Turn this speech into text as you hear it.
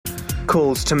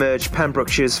Calls to merge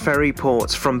Pembrokeshire's ferry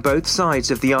ports from both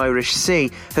sides of the Irish Sea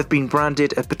have been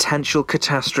branded a potential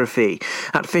catastrophe.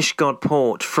 At Fishguard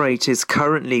Port, freight is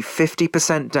currently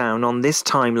 50% down on this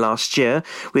time last year,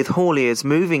 with hauliers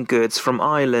moving goods from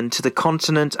Ireland to the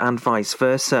continent and vice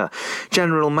versa.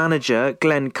 General Manager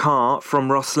Glenn Carr from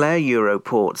Rosslare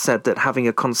Europort said that having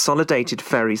a consolidated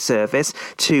ferry service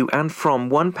to and from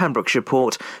one Pembrokeshire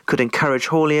port could encourage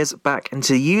hauliers back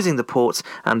into using the ports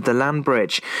and the land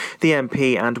bridge. The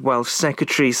MP and Welsh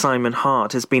Secretary Simon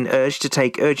Hart has been urged to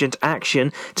take urgent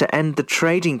action to end the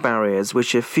trading barriers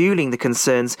which are fueling the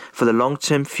concerns for the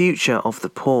long-term future of the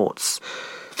ports.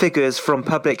 Figures from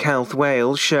Public Health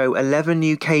Wales show 11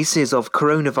 new cases of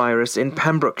coronavirus in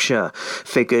Pembrokeshire.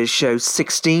 Figures show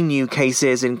 16 new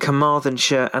cases in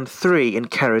Carmarthenshire and 3 in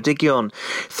Ceredigion.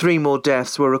 3 more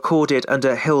deaths were recorded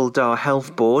under Hywel Dda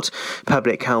Health Board.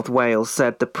 Public Health Wales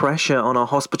said the pressure on our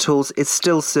hospitals is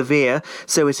still severe,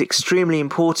 so it's extremely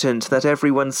important that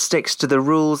everyone sticks to the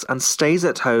rules and stays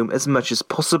at home as much as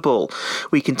possible.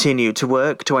 We continue to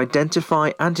work to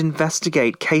identify and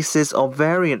investigate cases of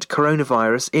variant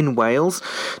coronavirus in Wales.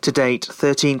 To date,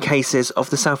 13 cases of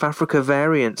the South Africa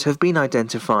variant have been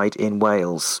identified in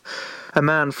Wales. A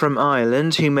man from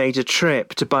Ireland who made a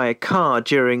trip to buy a car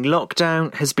during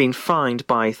lockdown has been fined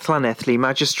by Llanelli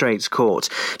Magistrates Court.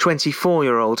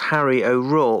 24-year-old Harry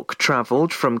O'Rourke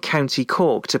travelled from County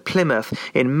Cork to Plymouth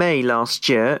in May last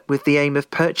year with the aim of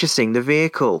purchasing the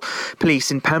vehicle. Police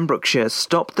in Pembrokeshire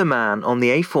stopped the man on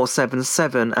the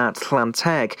A477 at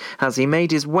Llanteg as he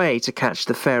made his way to catch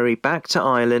the ferry back to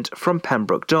Ireland from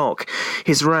Pembroke Dock.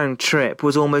 His round trip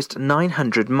was almost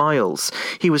 900 miles.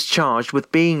 He was charged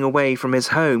with being away from his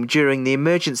home during the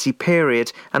emergency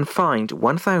period and fined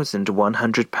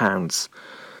 £1,100.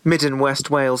 Mid and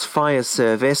West Wales Fire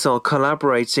Service are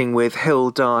collaborating with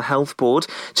Hywel Dda Health Board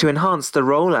to enhance the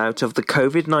rollout of the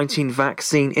COVID-19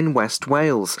 vaccine in West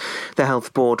Wales. The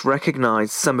Health Board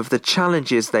recognised some of the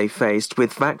challenges they faced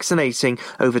with vaccinating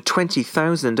over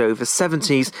 20,000 over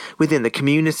 70s within the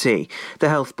community. The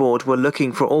Health Board were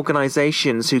looking for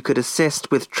organisations who could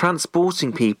assist with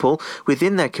transporting people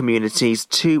within their communities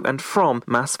to and from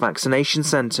mass vaccination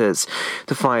centres.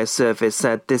 The Fire Service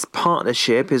said this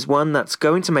partnership is one that's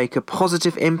going to make a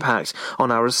positive impact on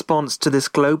our response to this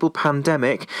global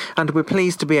pandemic, and we're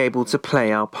pleased to be able to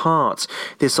play our part.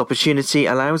 This opportunity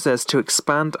allows us to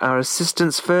expand our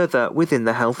assistance further within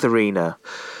the health arena.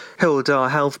 Hywel Dda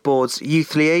Health Board's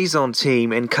Youth Liaison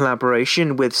team, in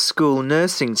collaboration with school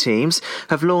nursing teams,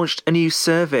 have launched a new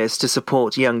service to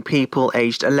support young people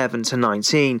aged 11 to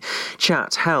 19.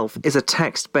 Chat Health is a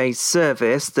text-based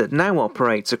service that now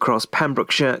operates across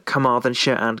Pembrokeshire,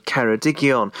 Carmarthenshire and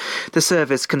Ceredigion. The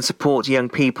service can support young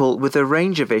people with a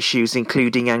range of issues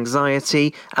including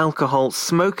anxiety, alcohol,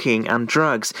 smoking and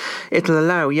drugs. It'll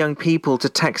allow young people to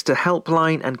text a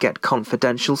helpline and get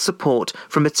confidential support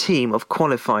from a team of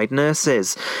qualified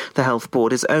nurses. The Health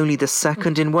Board is only the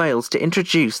second in Wales to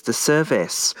introduce the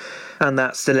service. And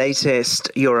that's the latest.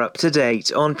 You're up to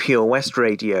date on Pure West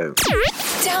Radio.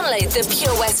 Download the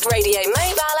Pure West Radio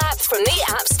mobile app from the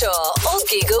App Store or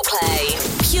Google Play.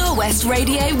 Pure West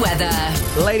Radio weather.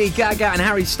 Lady Gaga and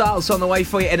Harry Styles on the way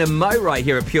for you in a mo right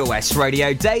here at Pure West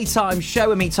Radio. Daytime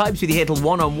show and meet times with you here till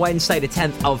 1 on Wednesday the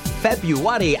 10th of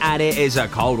February, and it is a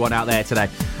cold one out there today.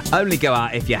 Only go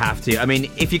out if you have to. I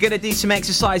mean, if you're going to do some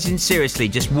exercising, seriously,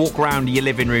 just walk around your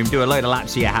living room, do a load of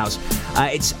laps of your house.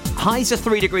 It's highs of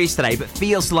 3 degrees today, but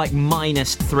feels like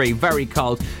 -3. Very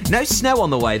cold. No snow on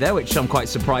the way, though, which I'm quite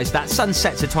surprised at. Sun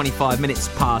sets at 25 minutes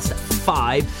past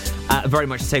 5. Very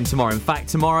much the same tomorrow. In fact,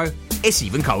 tomorrow, it's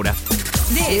even colder.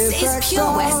 This is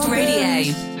Pure West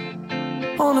Radio.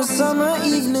 On a summer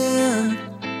evening,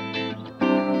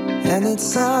 and it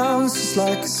sounds just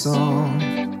like a song.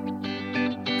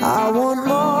 I want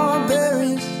more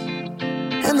berries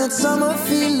and that summer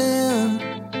feeling.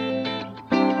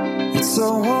 It's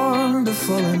so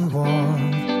wonderful and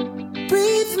warm.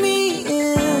 Breathe me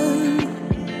in,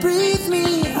 breathe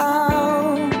me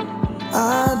out.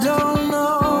 I don't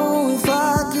know if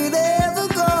I could ever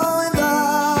go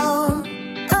without.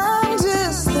 I'm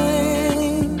just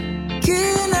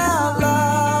thinking out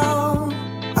loud.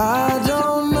 I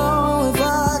don't know if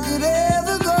I could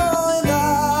ever go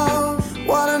without.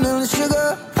 Watermelon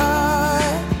sugar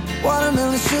high,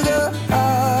 watermelon sugar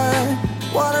high,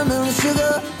 watermelon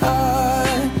sugar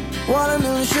high,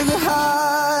 watermelon sugar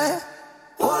high,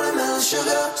 watermelon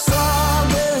sugar.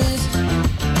 Strawberries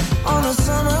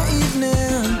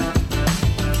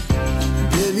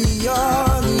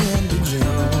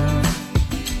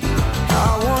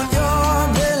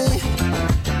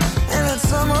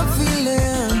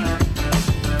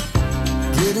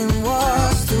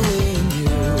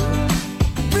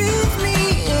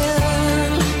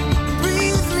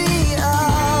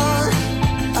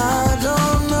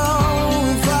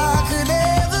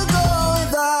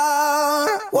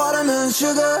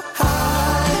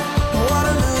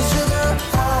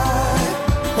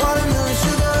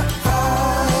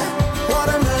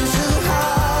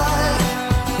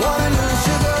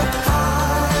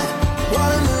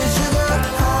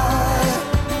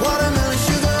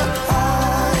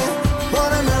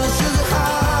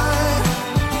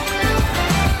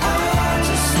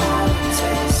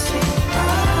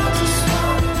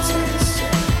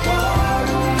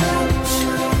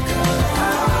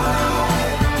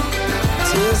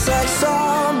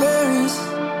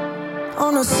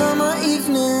a summer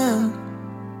evening,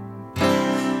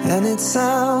 and it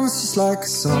sounds just like a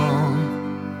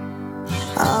song.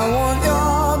 I want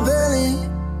your belly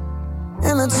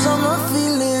and that summer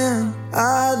feeling.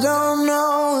 I don't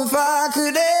know if I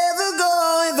could ever go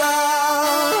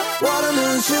without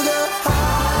watermelon sugar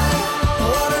high,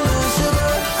 watermelon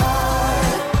sugar high,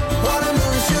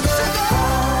 watermelon sugar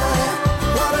high,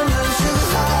 watermelon sugar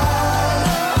high,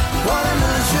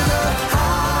 watermelon sugar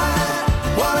high,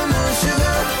 watermelon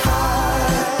sugar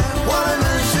high,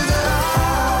 watermelon sugar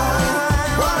high,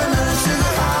 watermelon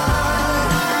sugar high.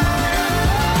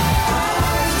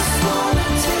 I just wanna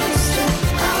taste it.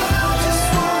 I just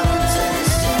wanna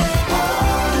taste it.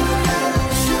 Watermelon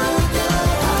sugar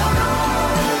high.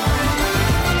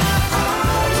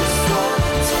 I just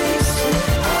wanna taste it.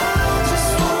 I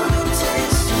just wanna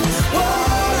taste it.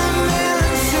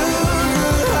 Watermelon sugar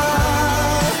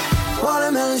high.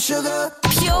 Watermelon sugar.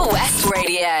 Pure West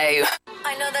Radio.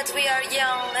 I know that we are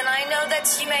young, and I know that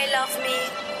you may love me,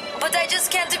 but I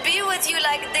just can't be with you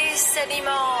like this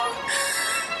anymore.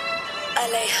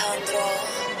 Alejandro.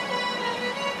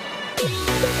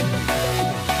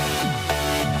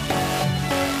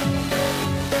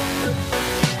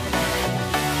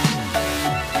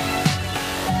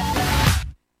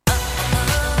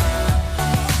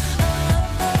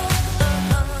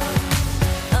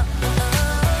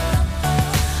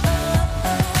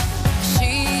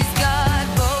 She's got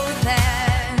both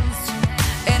hands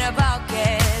in a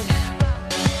pocket,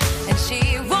 and she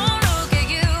won't look at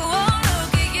you, won't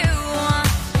look at you.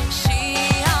 She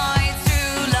hides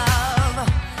true love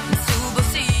in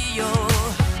superstition.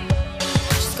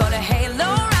 She's got a halo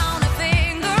around her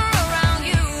finger, around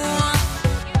you.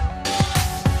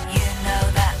 You know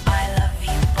that I love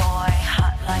you, boy,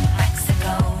 hot like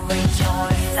Mexico.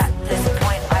 Rejoice at this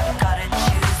point, I've gotta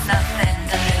choose, nothing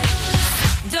to lose.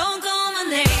 Don't call my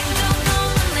name, don't call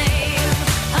my name,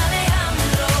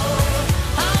 Alejandro.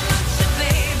 I'm not your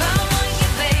babe, I want you,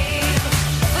 babe.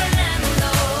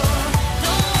 Fernando,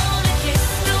 don't wanna kiss,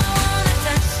 don't wanna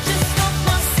touch, just smoke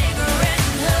my cigarette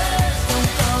and hush. Don't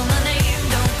call my name,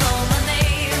 don't call my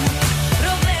name,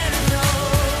 Roberto.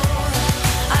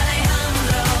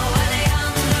 Alejandro,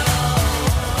 Alejandro.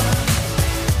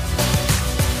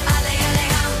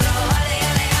 Alejandro,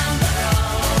 Alejandro.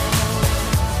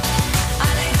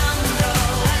 Alejandro,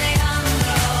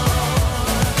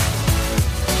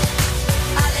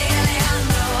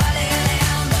 Alejandro.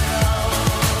 Alejandro.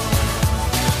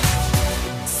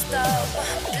 Stop,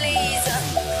 please.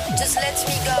 Just let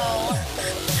me go.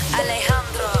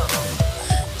 Alejandro,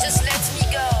 just let me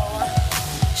go.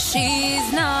 She's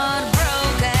not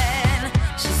broken,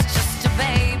 she's just a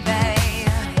baby.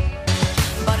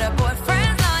 But her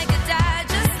boyfriend's like a dad,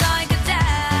 just like a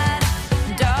dad.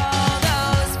 And all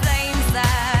those flames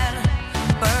that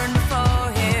burned before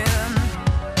him,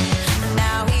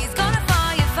 now he's gonna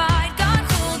firefight, gotta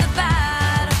cool the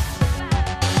bad.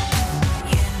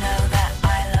 You know that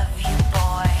I love you,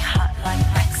 boy, hot like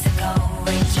Mexico.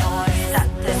 Rejoice at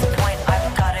this point, I've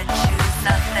gotta choose,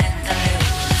 nothing to lose.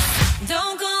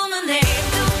 Don't call my name,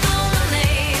 don't call my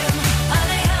name,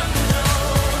 Alejandro.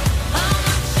 I'm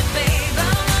not your babe,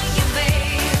 I want you,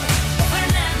 babe.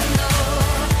 Fernando,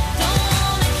 don't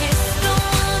wanna kiss, don't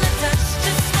wanna touch,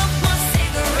 just smoke my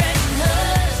cigarette and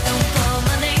hush. Don't call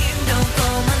my name, don't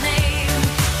call my name,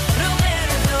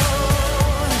 Roberto.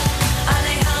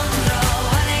 Alejandro,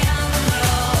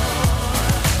 Alejandro.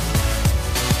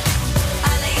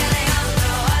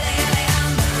 Alejandro,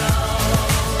 Alejandro.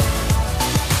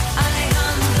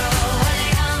 Alejandro,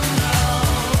 Alejandro.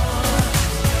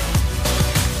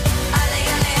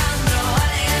 Alejandro,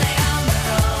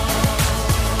 Alejandro.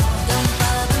 Don't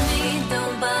bother me,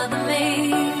 don't bother me.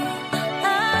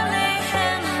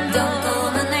 Alejandro. Don't call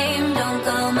my name, don't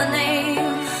call my name.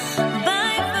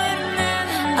 Bye,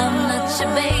 Fernando. I'm not your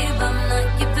babe, I'm not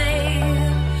your babe.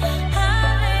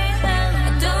 Alejandro.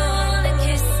 I don't wanna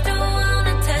kiss, don't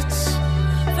wanna touch.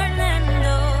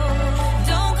 Fernando.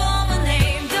 Don't call my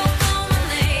name, don't call my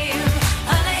name.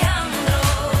 Alejandro.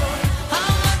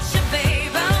 I'm not your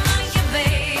babe, I'm not your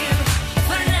babe.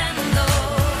 Fernando.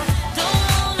 Don't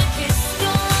wanna kiss,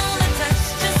 don't wanna touch,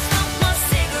 just smoke my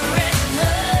cigarette and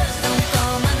hush. Don't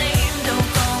call my name, don't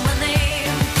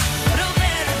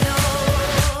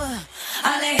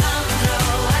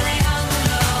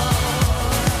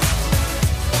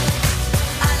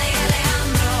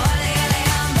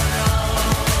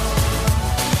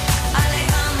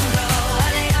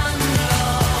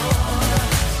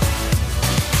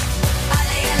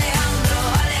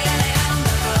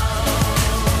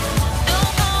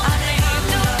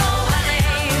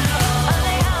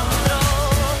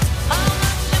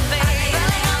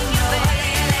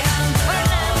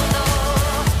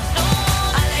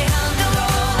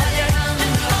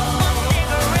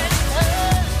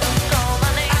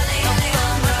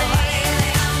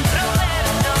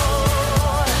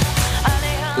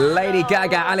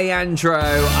Gaga, Alejandro,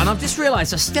 and I've just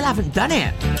realised I still haven't done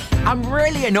it. I'm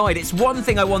really annoyed. It's one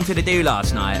thing I wanted to do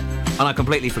last night, and I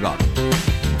completely forgot.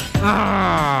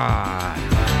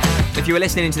 If you were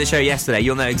listening into the show yesterday,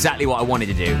 you'll know exactly what I wanted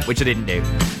to do, which I didn't do.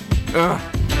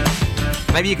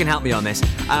 Maybe you can help me on this.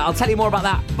 I'll tell you more about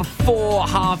that before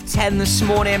 10:30 this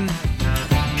morning.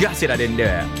 Gutted I didn't do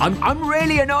it. I'm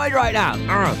really annoyed right now.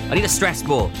 I need a stress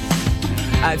ball.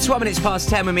 12 minutes past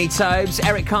 10 with me, Tobes,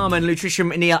 Eric Carmen, Lutricia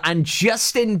McNeil, and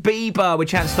Justin Bieber with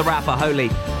Chance the Rapper,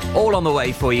 Holy, all on the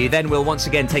way for you. Then we'll once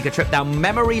again take a trip down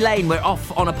memory lane. We're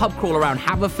off on a pub crawl around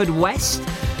Haverfordwest.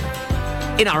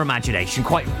 In our imagination,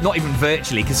 quite not even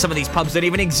virtually, because some of these pubs don't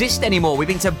even exist anymore. We've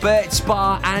been to Bert's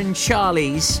Bar and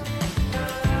Charlie's.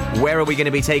 Where are we going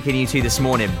to be taking you to this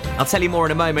morning? I'll tell you more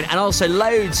in a moment. And also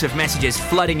loads of messages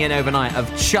flooding in overnight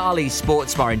of Charlie's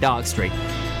Sports Bar in Dark Street.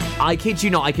 I kid you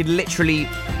not, I could literally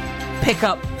pick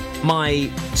up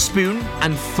my spoon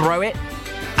and throw it,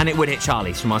 and it would hit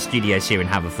Charlie's from our studios here in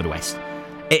Haverfordwest.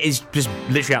 It is just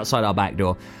literally outside our back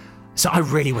door. So I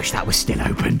really wish that was still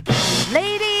open.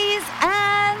 Ladies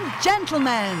and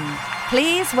gentlemen,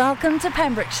 please welcome to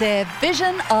Pembrokeshire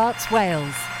Vision Arts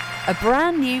Wales, a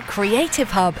brand new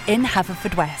creative hub in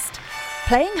Haverfordwest,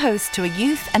 playing host to a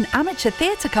youth and amateur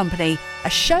theatre company, a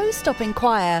show-stopping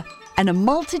choir, and a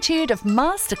multitude of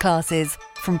masterclasses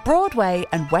from Broadway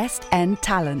and West End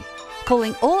talent,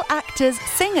 calling all actors,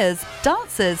 singers,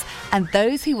 dancers, and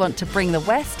those who want to bring the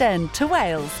West End to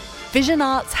Wales. Vision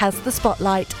Arts has the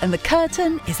spotlight and the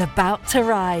curtain is about to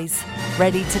rise.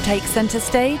 Ready to take centre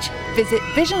stage? Visit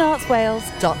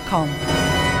visionartswales.com.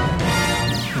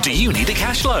 Do you need a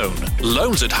cash loan?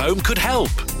 Loans at Home could help.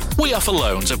 We offer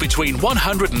loans of between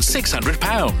 £100 and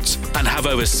 £600 and have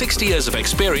over 60 years of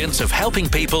experience of helping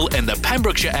people in the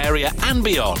Pembrokeshire area and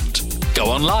beyond. Go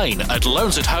online at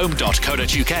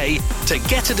loansathome.co.uk to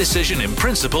get a decision in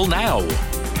principle now.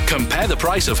 Compare the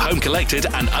price of home collected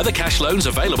and other cash loans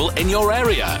available in your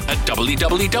area at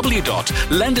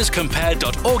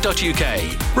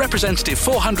www.lenderscompare.org.uk. Representative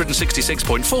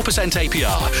 466.4%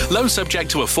 APR. Loan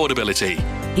subject to affordability.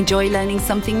 Enjoy learning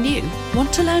something new?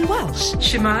 Want to learn Welsh?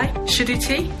 Shemai,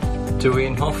 Shuduti?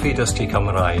 Dwi'n hoffi dysgu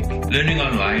Cymraeg. Learning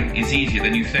online is easier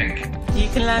than you think. You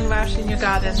can learn Welsh in your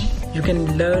garden. You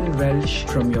can learn Welsh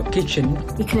from your kitchen.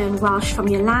 You can learn Welsh from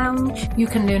your lounge. You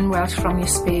can learn Welsh from your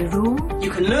spare room.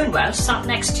 You can learn Welsh sat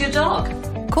next to your dog.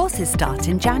 Courses start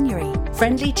in January.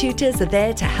 Friendly tutors are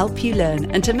there to help you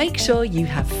learn and to make sure you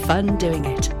have fun doing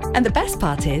it. And the best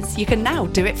part is, you can now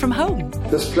do it from home.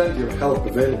 There's plenty of help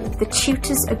available. The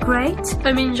tutors are great.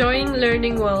 I'm enjoying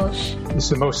learning Welsh. It's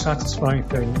the most satisfying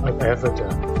thing I've ever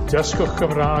done. Dysgwch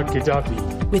Cymraeg gyda fi.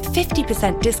 With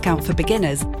 50% discount for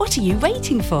beginners, what are you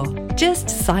waiting for? Just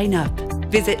sign up.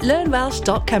 Visit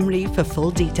learnwelsh.cymru for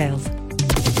full details. You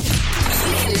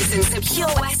can listen to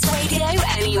Pure West Radio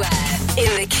anywhere.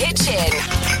 In the kitchen,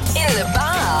 in the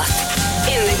bar,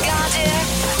 in the garden,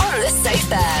 on the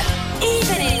sofa,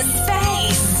 even in space.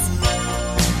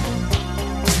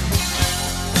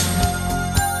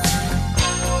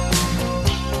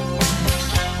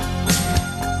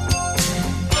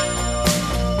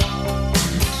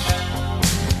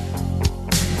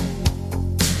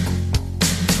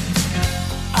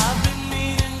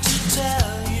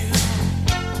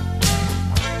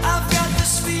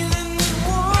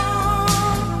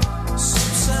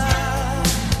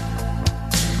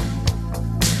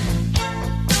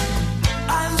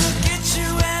 I look at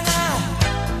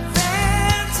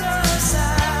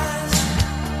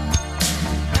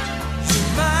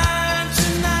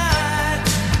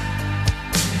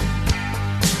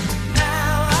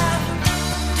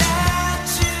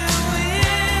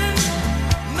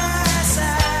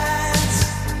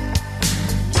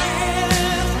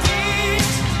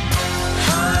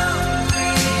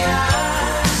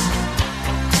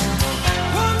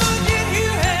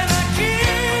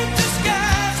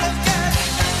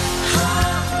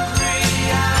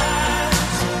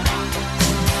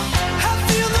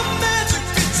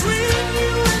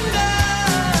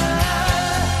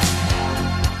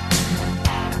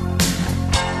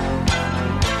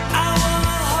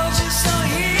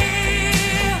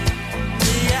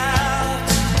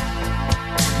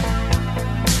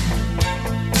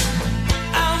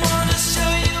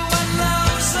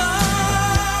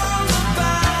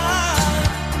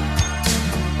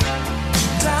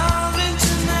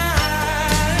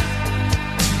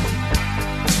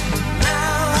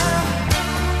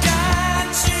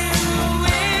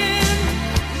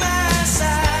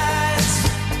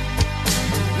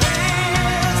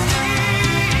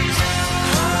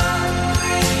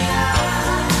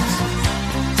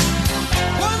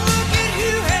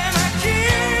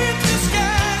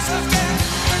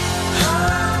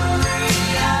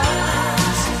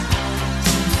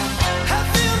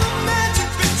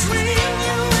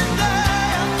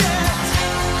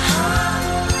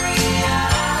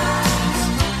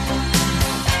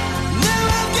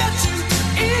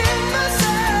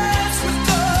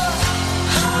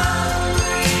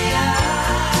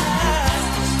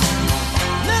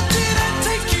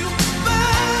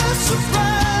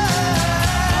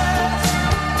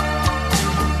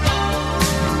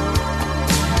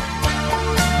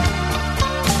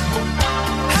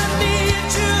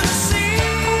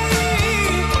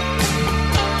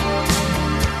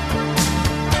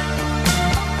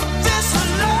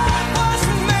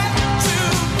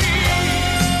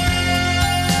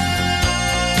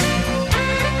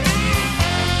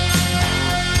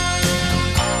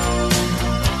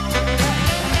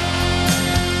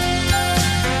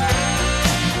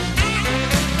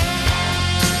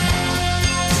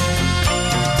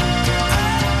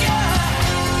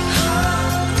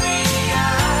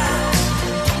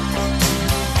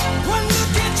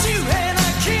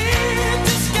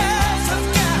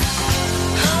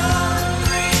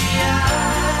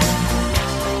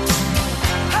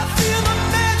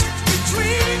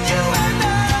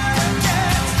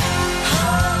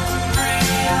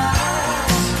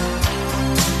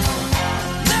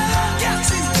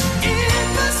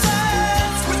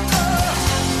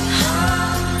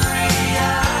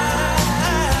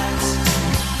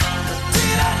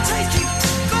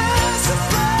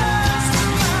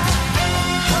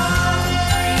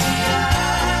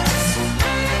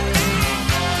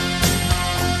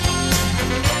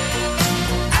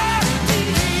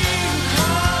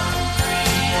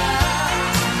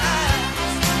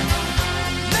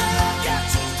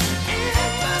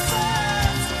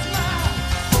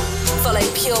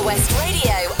Pure West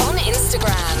Radio on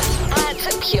Instagram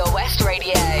 @Pure West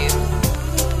Radio.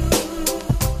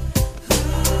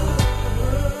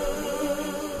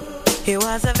 He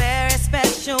was a very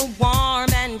special, warm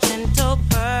and gentle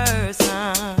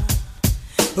person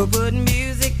who put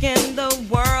music in the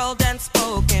world and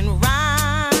spoke in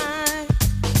rhyme.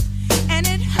 And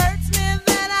it hurts me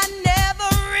that I never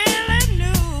really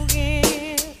knew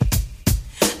him,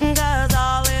 'cause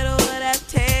all it would have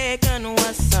taken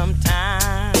was some time.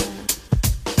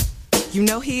 You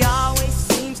know he always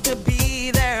seems to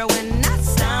be there when I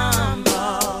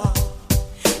stumble,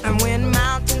 and when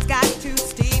mountains got too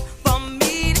steep for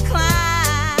me to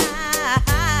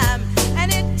climb,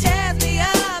 and it tears me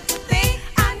up to think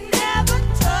I never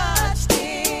touched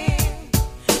him,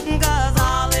 'cause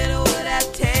all it would have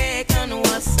taken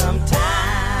was some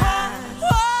time.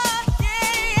 Oh,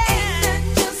 yeah. Ain't that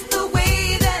just the way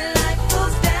that life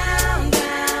goes down,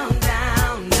 down,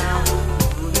 down, down,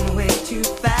 moving way too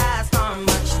fast or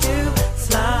much too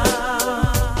slow.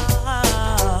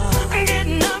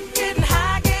 Getting up, getting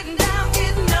high, getting down,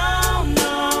 getting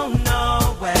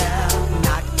nowhere.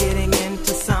 Not getting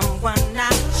into someone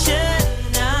I should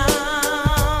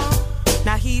know.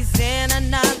 Now he's in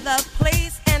another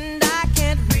place and I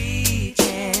can't reach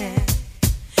him,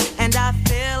 and I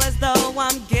feel as though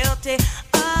I'm guilty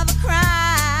of a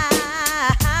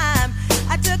crime.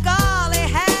 I took all he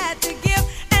had to give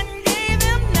and gave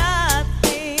him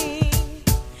nothing,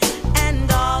 and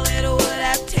all it would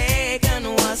have taken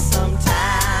was some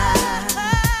time.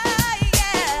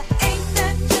 Yeah. Ain't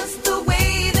that just the way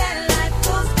that life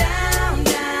goes down,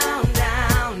 down,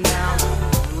 down, down,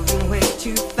 moving way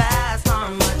too fast or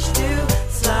much too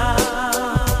slow.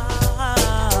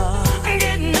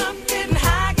 Getting up, getting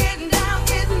high, getting down,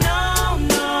 getting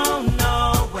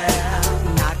nowhere.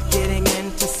 Not getting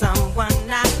into someone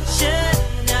I should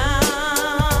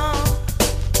know.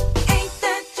 Ain't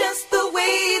that just the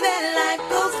way that life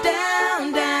goes down,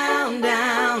 down,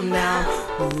 down, down,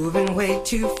 moving way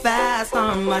too fast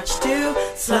or much too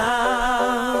slow.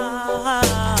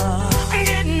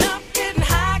 Getting up, getting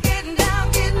high, getting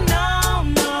down, getting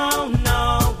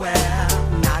nowhere.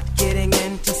 Not getting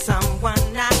into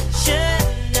someone I should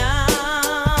know.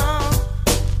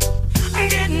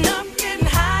 Getting up, getting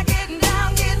high, getting down,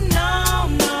 getting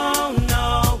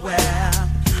nowhere.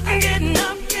 Getting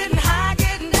up, getting high,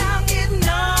 getting down, getting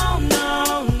nowhere.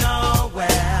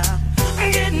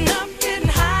 Getting up,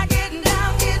 getting high, getting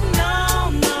down, getting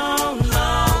nowhere.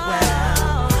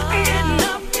 Getting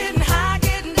up, getting high,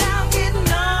 getting down, getting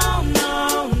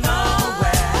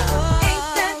nowhere. Ain't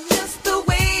that just the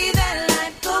way that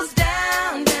life goes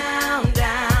down, down,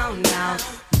 down, down,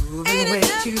 moving way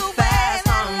too fast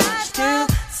or much too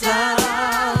slow.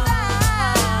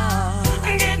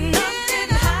 Getting up,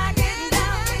 getting high, getting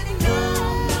down, getting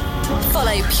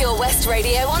Follow Pure West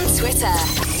Radio on Twitter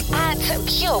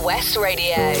 @Pure West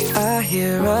Radio. I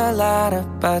hear a lot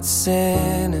about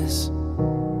sinners.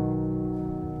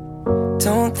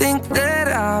 Don't think that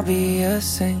I'll be a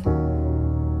saint,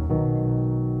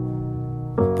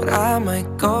 but I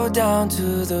might go down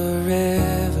to the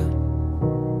river.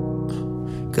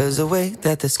 'Cause the way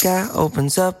that the sky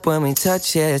opens up when we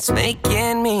touch it, it's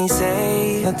making me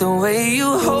say that the way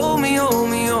you hold me, hold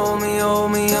me, hold me,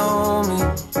 hold me, hold me,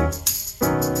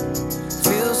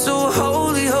 feels so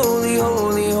holy, holy,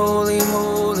 holy, holy,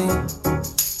 holy.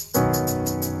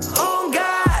 Oh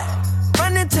God,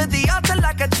 running to the altar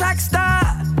like a track star.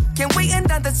 Can't wait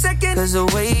another second. 'Cause the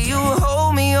way you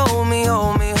hold me, hold me,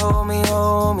 hold me, hold me,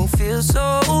 hold me, feels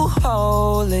so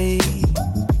holy.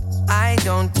 I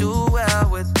don't do well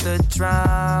with the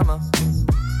drama,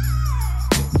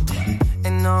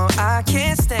 and no, I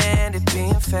can't stand it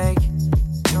being fake.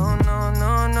 No, no,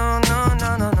 no, no, no, no,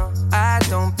 no, no. I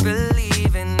don't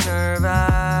believe in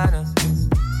Nirvana,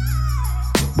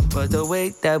 but the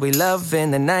way that we love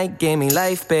in the night gave me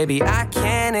life, baby. I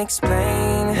can't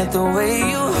explain that the way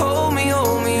you hold me,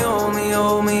 hold me, hold me,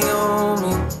 hold me, hold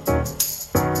me,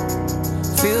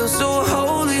 feels so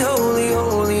holy, holy,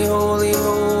 holy, holy,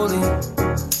 holy.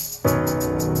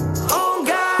 Oh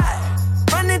God,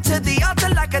 running to the altar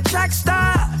like a track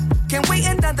star. Can't wait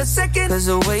another second. 'Cause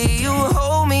the way you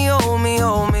hold me, hold me,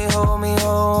 hold me, hold me,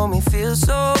 hold me, feels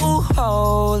so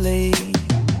holy.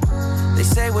 They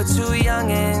say we're too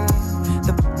young and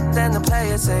then the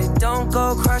players say don't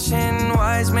go crushing.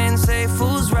 Wise men say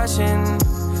fools rushing,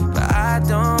 but I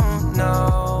don't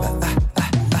know.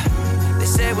 They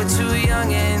say we're too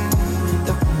young and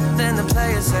then the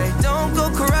players say don't go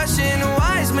crushing.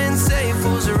 Wise men say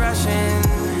fools are rushing,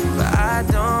 but I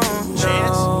don't know.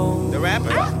 Chance, the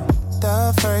rapper.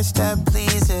 The first that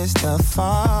pleases the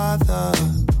Father.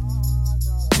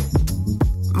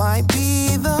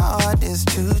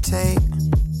 take.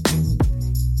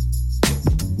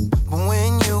 But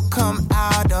when you come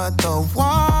out of the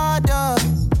water,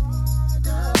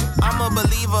 I'm a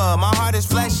believer, my heart is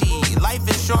fleshy. Life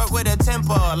is short with a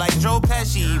temper, like Joe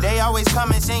Pesci. They always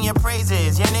come and sing your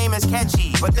praises, your name is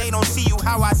catchy. But they don't see you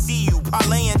how I see you,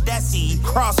 parlay and Desi.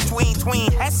 Cross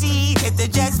tween Hesse, hit the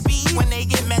jet speed. When they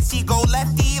get messy, go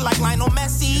lefty, like Lionel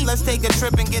Messi. Let's take a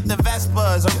trip and get the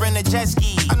Vespas or rent a jet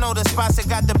ski. I know the spots that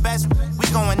got the best, we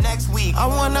going next week. I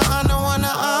wanna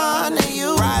honor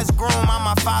you. Rise groom, I'm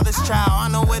my father's child. I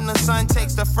know when the son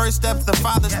takes the first step, the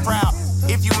father's proud.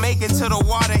 If you make it to the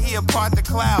water, he'll part the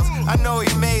clouds. I know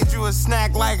he made you a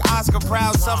snack like Oscar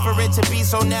Proud. Suffer it to be,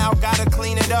 so now gotta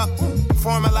clean it up.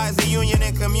 Formalize the union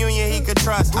and communion he could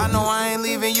trust. I know I ain't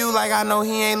leaving you like I know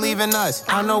he ain't leaving us.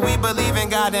 I know we believe in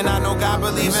God and I know God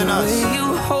believes in us. The way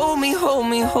you hold me, hold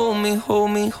me, hold me, hold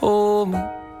me, hold me.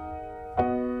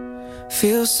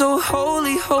 Feel so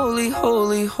holy, holy,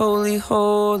 holy, holy,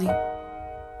 holy.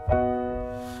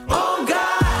 Oh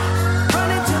God,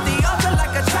 running to the altar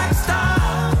like a track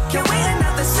star. Can't wait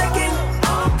another second.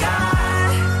 Oh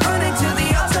God, running to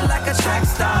the altar like a track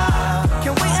star.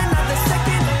 Can't wait another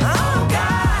second. Oh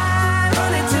God,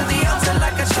 running to the altar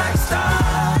like a track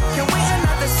star. Can't wait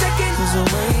another second. 'Cause the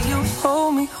way you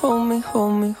hold me, hold me,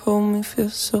 hold me, hold me, feel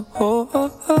so holy.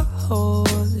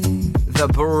 The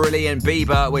brilliant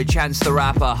Bieber with Chance the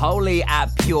Rapper, Holy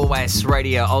at Pure West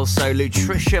Radio. Also,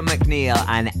 Lutricia McNeil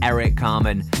and Eric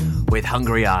Carmen with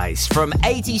Hungry Eyes. From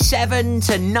 87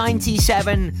 to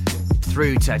 97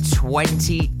 through to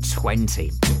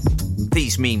 2020.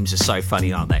 These memes are so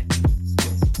funny, aren't they?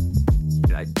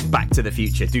 You know, Back to the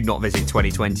Future. Do not visit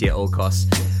 2020 at all costs.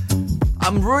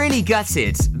 I'm really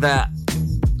gutted that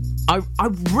I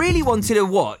really wanted to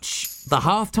watch the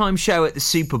halftime show at the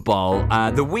Super Bowl.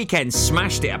 The Weeknd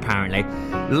smashed it, apparently.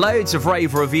 Loads of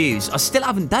rave reviews. I still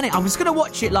haven't done it. I was going to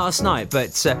watch it last night,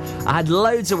 but I had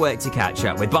loads of work to catch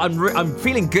up with. But I'm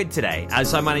feeling good today,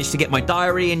 as I managed to get my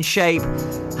diary in shape,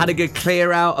 had a good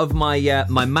clear out of my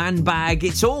my man bag.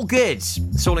 It's all good.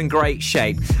 It's all in great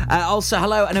shape. Also,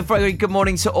 hello and a very good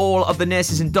morning to all of the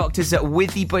nurses and doctors at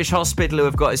Withy Bush Hospital who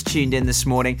have got us tuned in this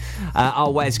morning.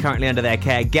 Our Wes currently under their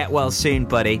care. Get well soon,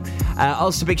 buddy.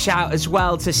 Also, big shout out as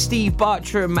well to Steve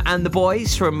Bartram and the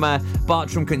boys from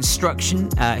Bartram Construction,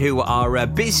 who are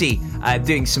busy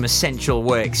doing some essential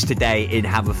works today in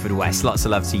Haverfordwest. Lots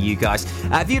of love to you guys.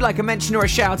 If you'd like a mention or a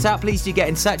shout out, please do get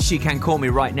in touch. You can call me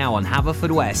right now on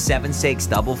Haverfordwest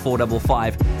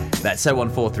 764455. That's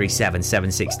 01437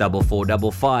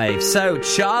 764455. So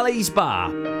Charlie's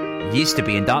Bar used to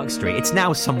be in Dark Street. It's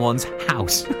now someone's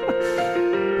house.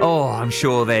 Oh, I'm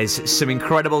sure there's some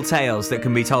incredible tales that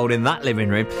can be told in that living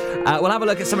room. We'll have a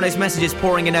look at some of those messages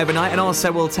pouring in overnight, and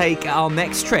also we'll take our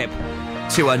next trip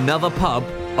to another pub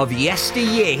of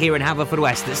yesteryear here in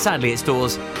Haverfordwest that sadly its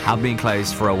doors have been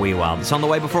closed for a wee while. It's on the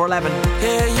way before 11.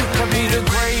 Yeah, you can be the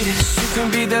greatest, you can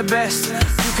be the best,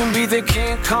 you can be the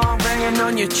King Kong banging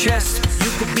on your chest. You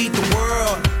can beat the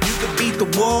world, you can beat the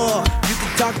war, you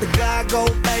can talk to God, go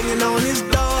banging on his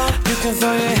door. You can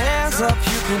throw your hands up,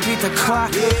 you can beat the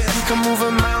clock, you can move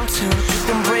a mountain, you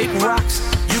can break rocks.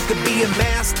 You can be a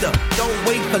master, don't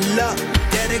wait for luck.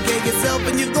 Dedicate yourself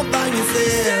and you gon' find yourself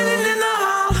standing in the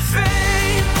Hall of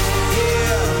Fame.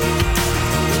 Yeah.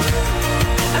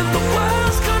 And the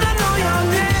world's gonna know your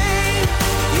name.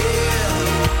 Yeah.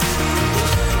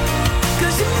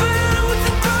 'Cause you burn with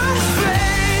the first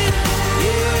flame.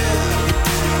 Yeah.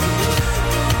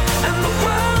 And the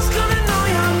world's gonna know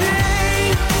your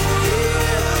name.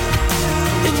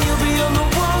 Yeah. And you'll be on the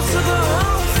walls of the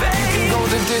Hall of Fame. You can go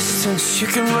the distance, you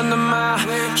can run the mile,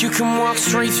 you can walk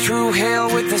straight through hell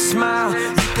with a smile.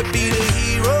 You could be the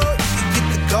hero, you can get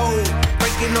the gold,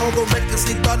 breaking all the records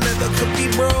they thought never could be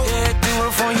broke. Yeah, do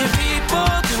it for your people,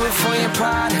 do it for your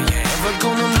pride. Are you ever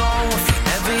gonna know if you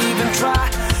never even try?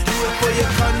 Do it for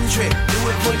your country, do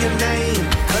it for your name,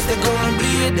 'cause there's gonna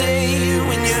be a day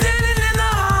when you're standing in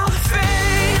the Hall of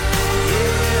Fame.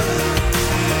 Yeah.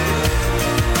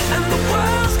 And the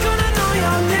world's gonna know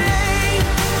your name.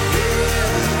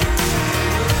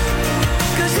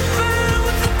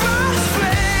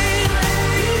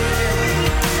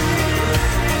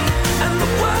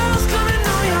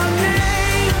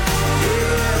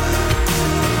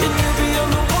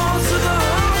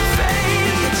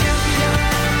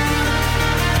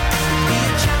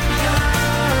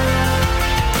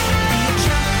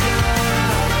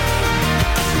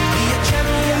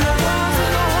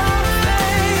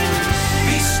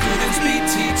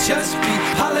 Be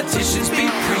politicians, be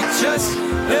preachers.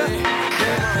 Yeah.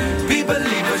 Be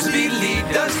believers, be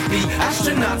leaders, be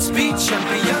astronauts, be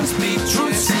champions, be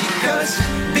truth seekers,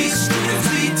 be students,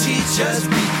 be teachers,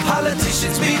 be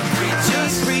politicians, be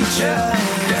preachers,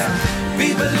 yeah. Be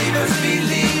believers, be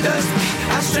leaders, be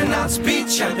astronauts, be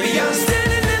champions,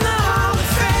 standing in the Hall of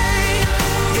Fame,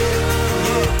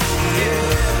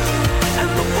 yeah. And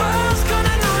the world's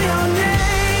gonna know your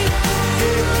name,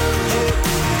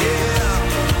 yeah.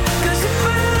 'Cause you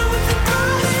burn with the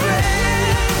golden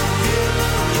flame,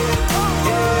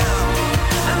 yeah.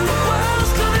 And the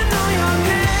world's gonna know your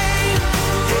name,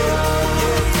 yeah.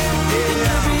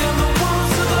 Every other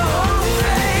walls of the Hall of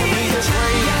Fame. You can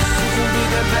be the greatest, you can be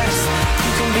the best,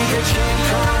 you can be the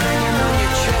champion hanging on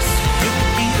your chest. You can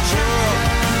be the hero,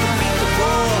 you can beat the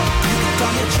war, you can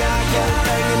throw your jacket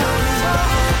hanging on his back.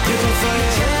 You can throw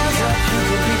your hands up, you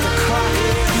can beat the clock,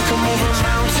 you can move a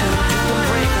mountain, you can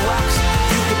break rocks.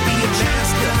 You can be a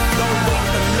master, don't wait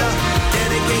for luck.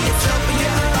 Dedicate yourself and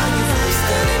you'll find your voice.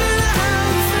 Standing in the Hall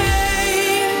of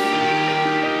Fame.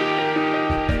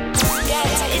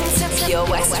 Get into Pure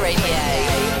West Radio.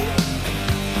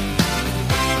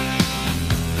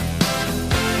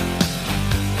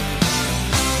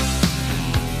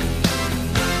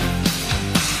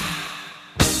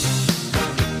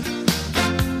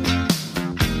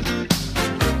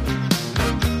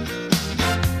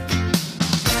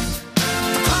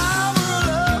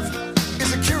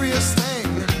 Is a curious thing.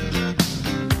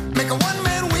 Make a one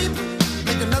man weep,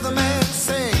 make another man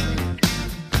sing.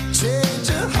 Change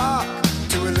your heart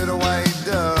to a little white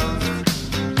dove.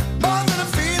 More than a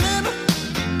feeling,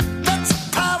 that's the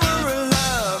power of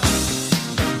love.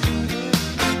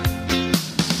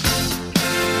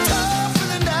 Tougher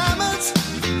than diamonds,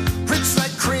 rich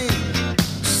like cream.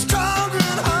 Stronger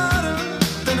and harder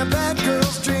than a bad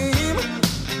girl's dream.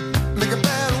 Make a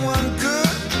bad one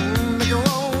good, make a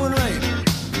wrong one right.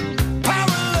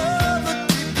 Power of love will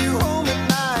keep you home at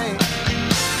night.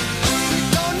 You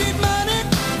don't need money,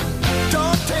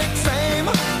 don't take fame,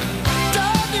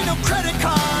 don't need no credit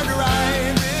card to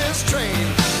ride this train.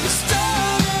 It's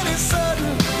strong and it's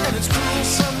sudden and it's cruel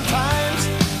sometimes,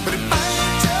 but it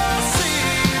might just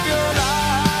save your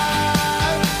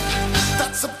life.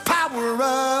 That's the power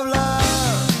of love.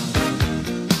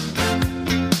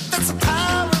 That's the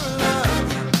power of love.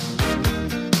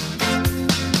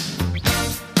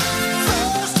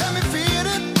 First time you feel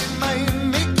it, it might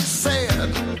make you sad.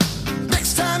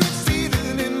 Next time you feel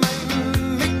it, it might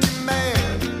make you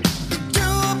mad.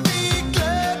 You'll be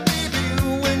glad, baby,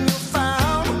 when you're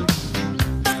found.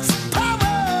 That's the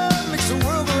power makes the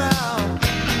world go round.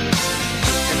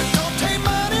 And it don't take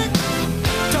money,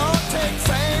 don't take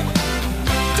fame,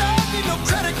 don't need no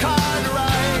credit card to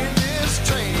ride this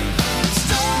train. It's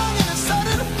strong and it's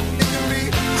sudden, it can be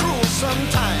cruel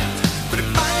sometimes, but it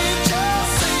might just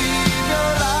save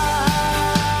your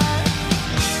life.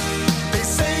 They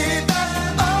say that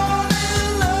all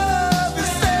in love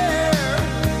is fair,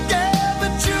 yeah,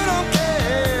 but you don't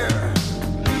care.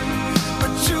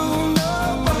 But you know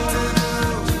what to do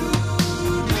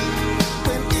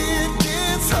when it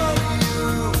gets hold of you.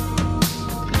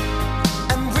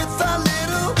 And with a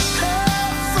little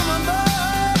help from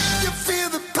above, you feel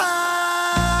the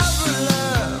power of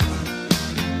love.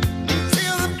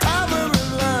 Feel the power of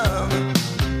love.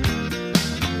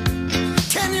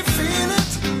 Can you feel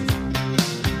it?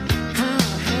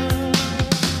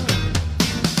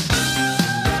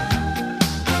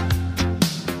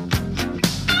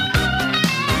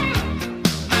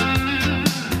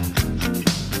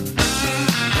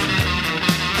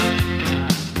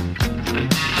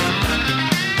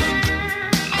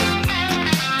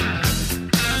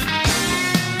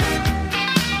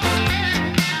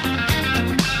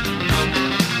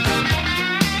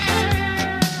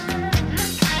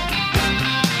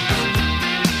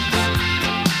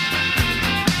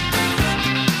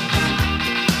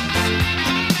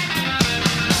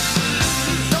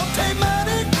 Don't take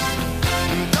money,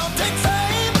 don't take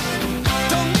fame,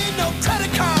 don't need no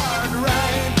credit card to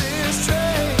ride this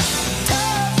train.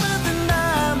 Tougher than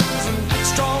diamonds and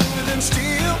stronger than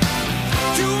steel.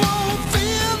 You won't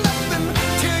feel nothing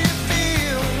till you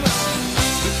feel love.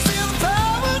 Feel the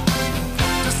power,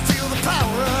 just feel the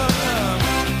power of love.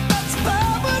 That's the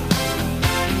power,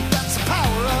 that's the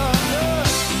power of love.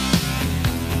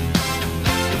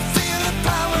 Feel the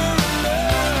power of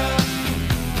love.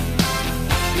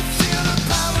 You feel the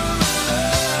power of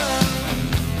love.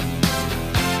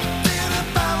 Feel the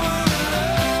power of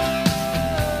love.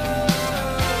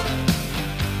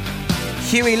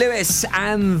 Huey Lewis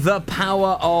and The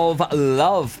Power of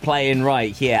Love playing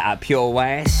right here at Pure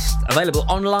West. Available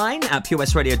online at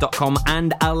purewestradio.com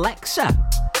and Alexa.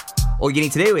 All you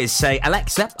need to do is say,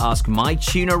 Alexa, ask my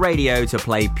tuner radio to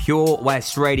play Pure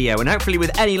West Radio. And hopefully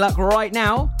with any luck right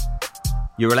now,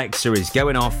 your Alexa is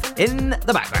going off in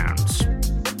the background.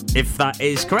 If that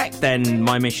is correct, then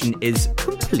my mission is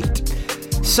complete.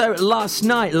 So last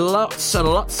night, lots and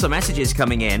lots of messages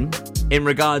coming in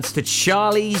regards to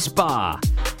Charlie's Bar,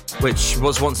 which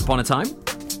was once upon a time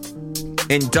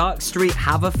in Dark Street,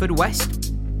 Haverfordwest.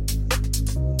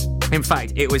 In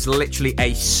fact, it was literally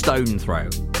a stone throw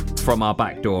from our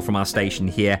back door, from our station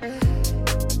here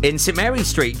in St Mary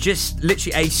Street, just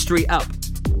literally a street up.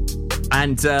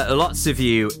 And lots of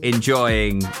you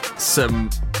enjoying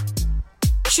some,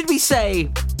 should we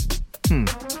say,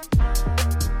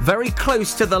 very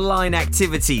close to the line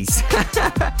activities.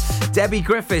 Debbie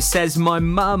Griffiths says, my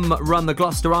mum run the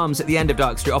Gloucester Arms at the end of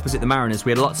Dark Street opposite the Mariners.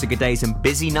 We had lots of good days and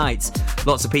busy nights.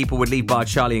 Lots of people would leave Bar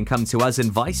Charlie and come to us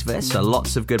and vice versa.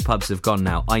 Lots of good pubs have gone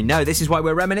now. I know, this is why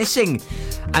we're reminiscing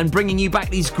and bringing you back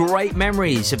these great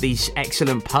memories of these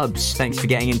excellent pubs. Thanks for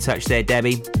getting in touch there,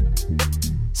 Debbie.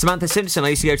 Samantha Simpson, I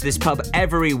used to go to this pub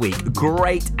every week.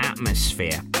 Great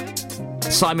atmosphere.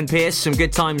 Simon Pearce, some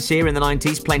good times here in the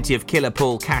 90s. Plenty of killer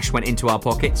pool cash went into our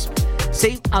pockets.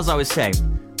 See, as I was saying,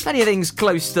 plenty of things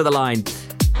close to the line.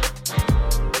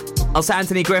 Also,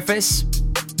 Anthony Griffiths.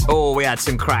 Oh, we had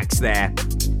some cracks there.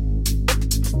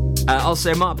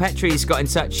 Also, Mark Petrie's got in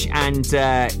touch and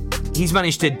he's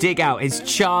managed to dig out his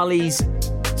Charlie's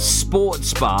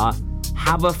Sports Bar,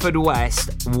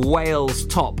 Haverfordwest, Wales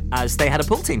top, as they had a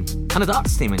pool team and a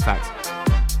darts team, in fact.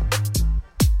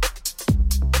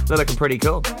 They're looking pretty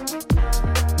cool.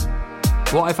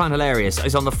 What I found hilarious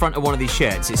is on the front of one of these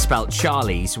shirts, it's spelled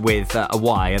Charlie's with a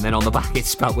Y, and then on the back it's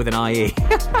spelled with an IE.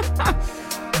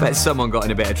 Bet someone got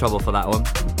in a bit of trouble for that one.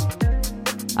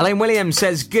 Elaine Williams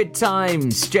says, good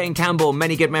times. Jane Campbell,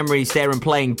 many good memories there and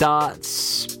playing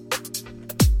darts.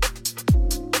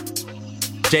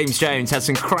 James Jones had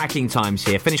some cracking times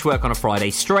here. Finished work on a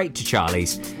Friday, straight to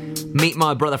Charlie's. Meet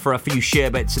my brother for a few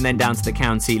sherbets and then down to the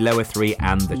county, Lower 3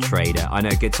 and the Trader. I know,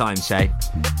 good times, eh?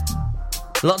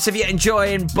 Lots of you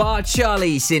enjoying Bar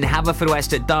Charlie's in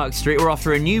Haverfordwest at Dark Street. We're off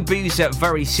for a new boozer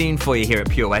very soon for you here at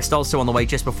Pure West. Also on the way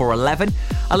just before 11.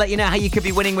 I'll let you know how you could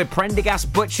be winning with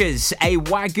Prendergast Butchers. A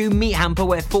Wagyu meat hamper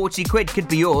where 40 quid could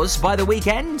be yours by the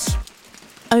weekend.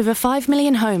 Over 5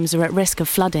 million homes are at risk of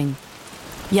flooding.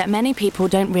 Yet many people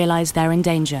don't realise they're in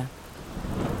danger.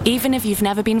 Even if you've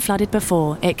never been flooded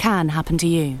before, it can happen to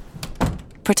you.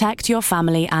 Protect your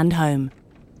family and home.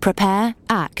 Prepare,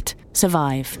 act,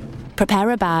 survive.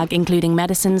 Prepare a bag including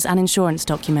medicines and insurance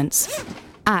documents.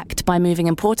 Act by moving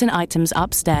important items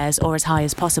upstairs or as high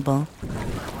as possible.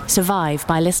 Survive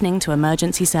by listening to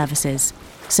emergency services.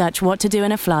 Search what to do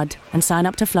in a flood and sign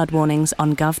up to flood warnings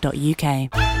on gov.uk.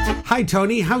 Hi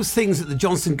Tony, how's things at the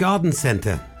Johnston Garden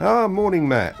Centre? Morning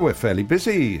Matt. We're fairly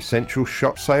busy. Essential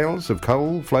shop sales of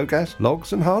coal, flow gas,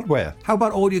 logs and hardware. How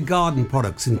about all your garden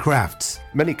products and crafts?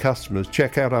 Many customers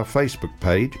check out our Facebook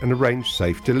page and arrange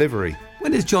safe delivery.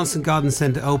 When is Johnston Garden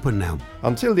Centre open now?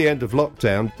 Until the end of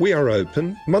lockdown, we are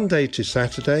open Monday to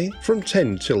Saturday from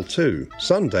 10 till 2,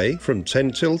 Sunday from 10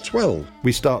 till 12.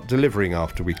 We start delivering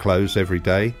after we close every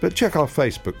day, but check our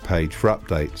Facebook page for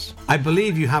updates. I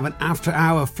believe you have an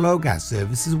after-hour flow gas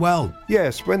service as well.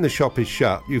 Yes, when the shop is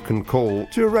shut, you can call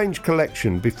to arrange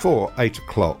collection before 8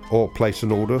 o'clock or place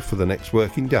an order for the next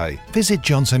working day. Visit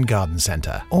Johnston Garden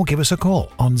Centre or give us a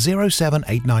call on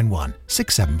 07891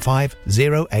 675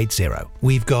 080.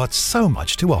 We've got so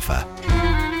much to offer.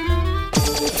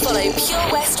 Follow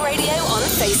Pure West Radio on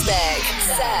Facebook.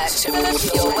 Search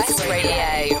for Pure West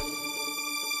Radio.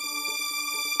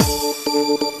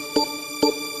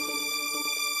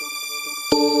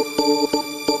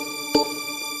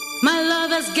 My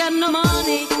lover's got no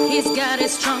money, he's got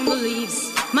his strong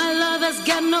beliefs. My lover's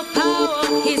got no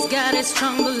power, he's got his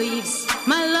strong beliefs.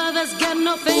 My lover's got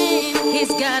no fame, he's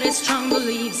got his strong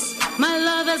beliefs. My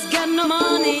lover's got no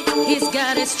money, he's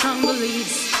got his strong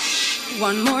beliefs.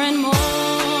 Want more and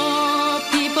more,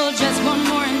 people just want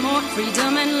more and more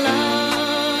freedom and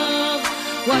love.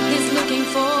 What he's looking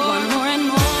for, want more and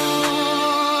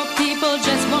more, people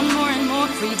just want more and more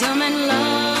freedom and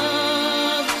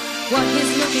love. What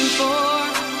he's looking for,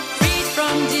 freed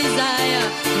from desire,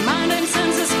 mind and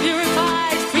senses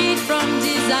purified, freed from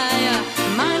desire,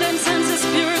 mind and senses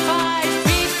purified,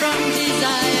 freed from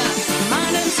desire,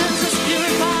 mind and senses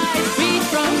purified, freed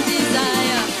from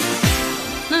desire.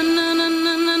 Na na na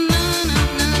na na na na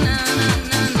na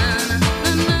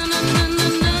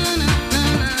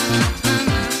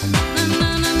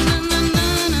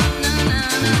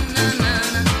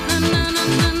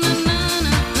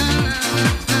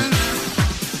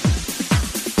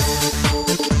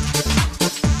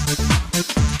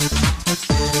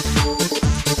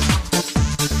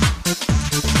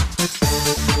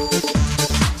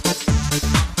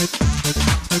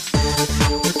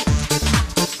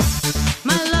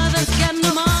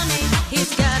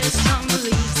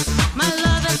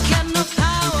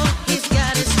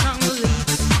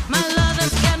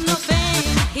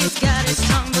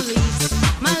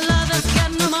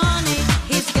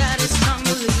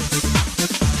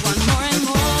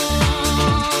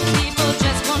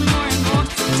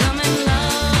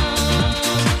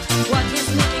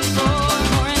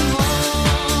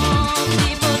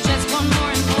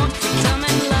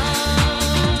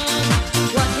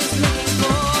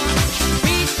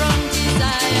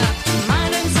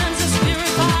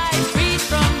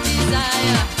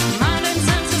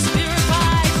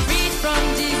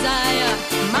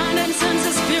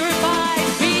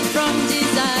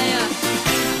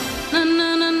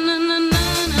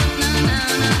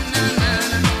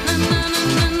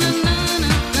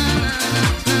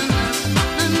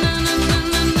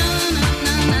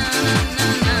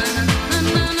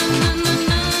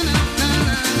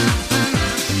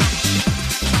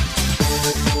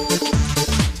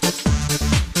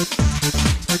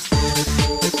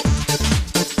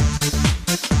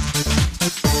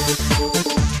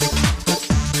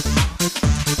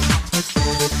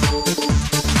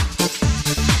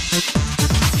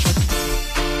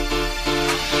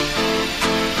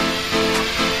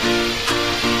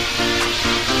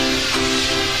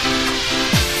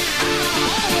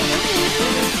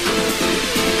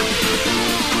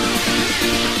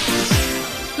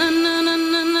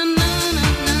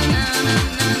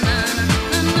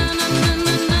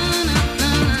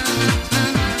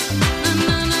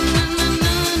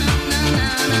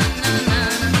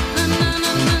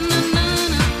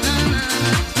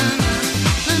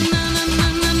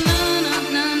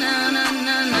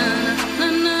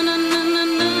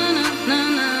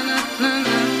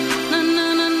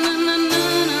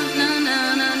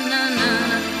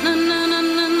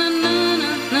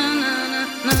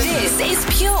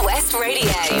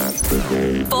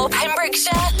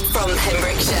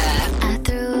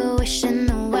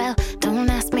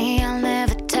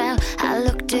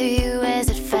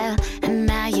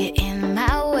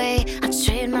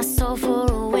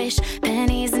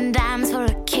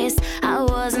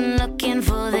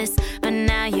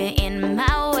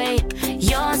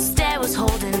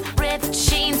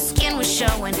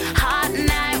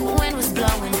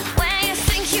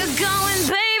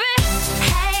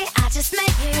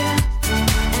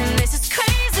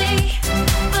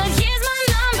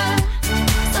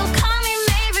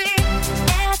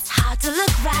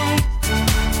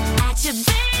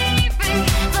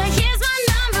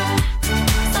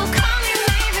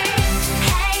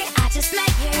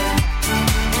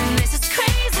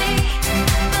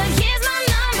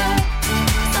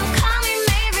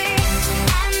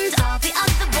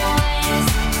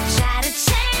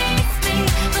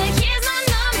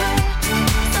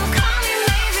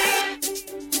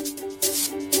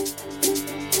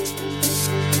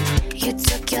You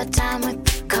took your time with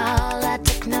the call, I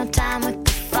took no time with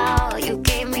the fall. You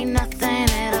gave me nothing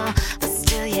at all, but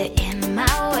still you're in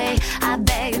my way. I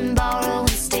beg and borrow and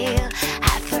steal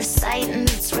at first sight, and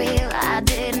it's real. I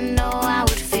didn't know I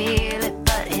would feel it,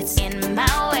 but it's in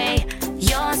my way.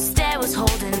 Your stare was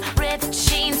holding, ripped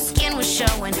jeans, skin was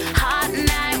showing. Hot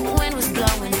night, wind was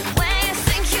blowing. Where you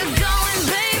think you're going,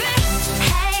 baby?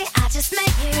 Hey, I just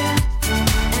met you,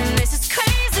 and this is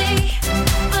crazy,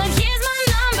 but here's my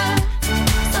number,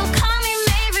 so call me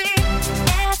maybe.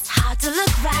 It's hard to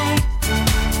look right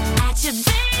at you,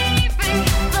 baby,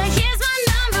 but here's my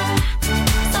number,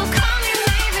 so call me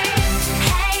maybe.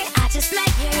 Hey, I just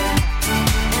met you,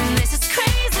 and this is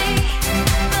crazy,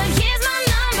 but here's my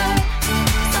number,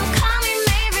 so call me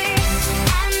maybe.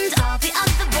 And all the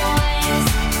other boys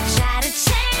try to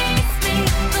chase me,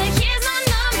 but here's my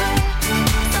number,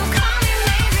 so call me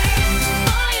maybe.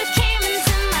 Before you came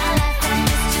into my life, I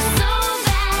missed you so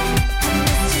bad, I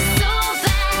missed you so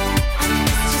bad, I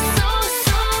missed you so,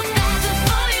 so bad.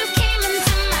 Before you came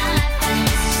into my life, I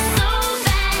missed you so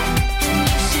bad, and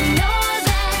you should know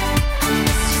that I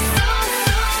missed you so,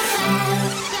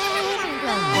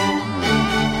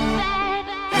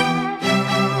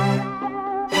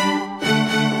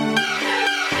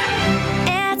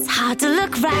 It's hard to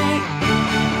look right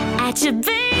at you,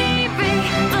 baby,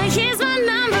 but here's my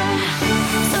number,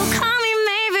 so call me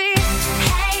maybe.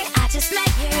 Hey, I just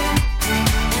met you,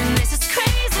 and this is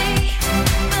crazy,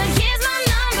 but here's my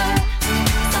number,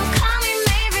 so call me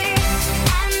maybe.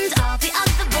 And all the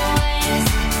other boys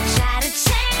try to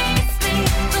chase me,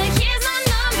 but here's my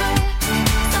number,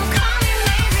 so call me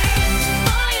maybe.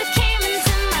 Before you came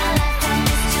into my life, I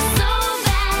missed you so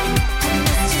bad, I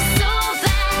missed you so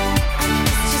bad, I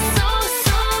missed you so,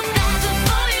 so bad.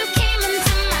 Before you came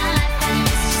into my life, I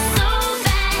missed you so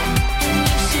bad, and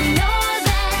you should know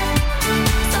that,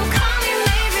 so call me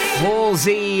maybe.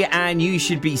 Halsey and You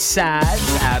Should Be Sad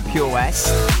at Pure West.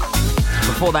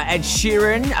 Before that, Ed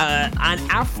Sheeran and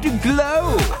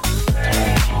Afterglow.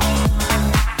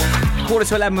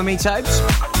 11:15 with me, Tobes.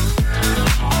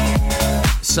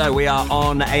 So we are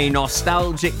on a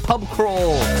nostalgic pub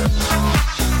crawl.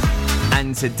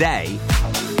 And today,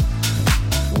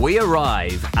 we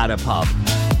arrive at a pub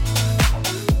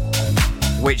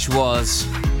which was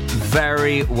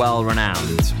very well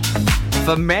renowned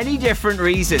for many different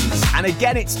reasons. And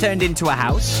again, it's turned into a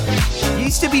house.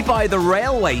 Used to be by the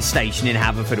railway station in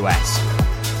Haverfordwest.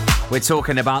 We're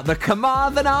talking about the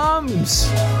Carmarthen Arms.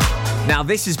 Now,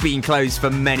 this has been closed for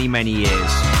many, many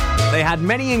years. They had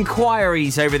many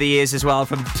inquiries over the years as well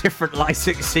from different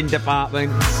licensing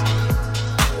departments.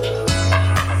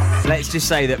 Let's just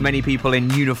say that many people in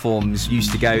uniforms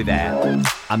used to go there,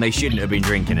 and they shouldn't have been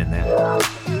drinking in there.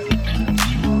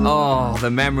 Oh,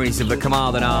 the memories of the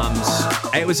Carmarthen Arms.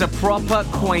 It was a proper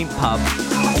quaint pub,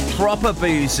 proper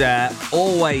boozer,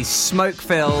 always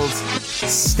smoke-filled,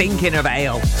 stinking of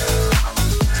ale.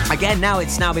 Again, now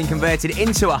it's been converted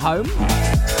into a home,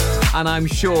 and I'm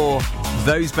sure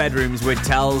those bedrooms would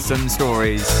tell some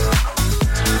stories.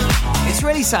 It's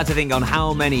really sad to think on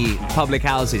how many public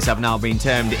houses have now been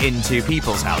turned into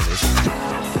people's houses.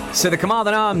 So the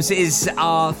Carmarthen Arms is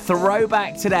our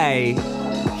throwback today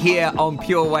here on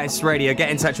Pure West Radio. Get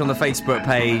in touch on the Facebook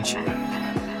page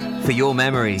for your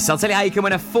memories. I'll tell you how you can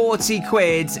win a 40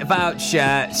 quid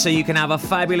voucher so you can have a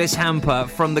fabulous hamper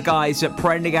from the guys at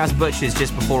Prendergast Butchers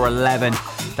just before 11.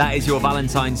 That is your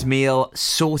Valentine's meal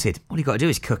sorted. All you got to do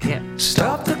is cook it.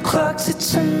 Stop the clocks,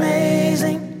 it's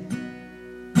amazing.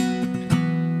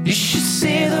 You should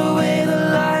see the way the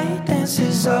light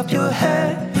dances up your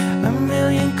hair. A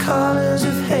million colors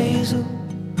of hazel,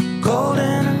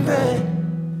 golden and red.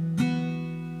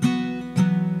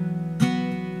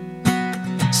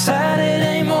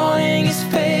 Saturday morning is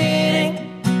fading.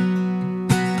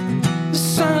 The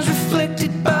sun's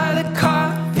reflected by the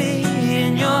coffee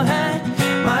in your hand.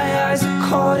 My eyes are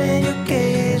caught in your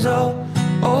gaze all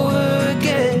over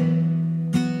again.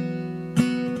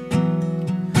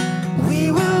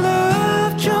 We were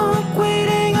love drunk,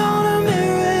 waiting on a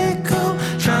miracle,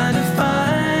 trying to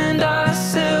find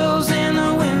ourselves in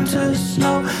the winter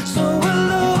snow. So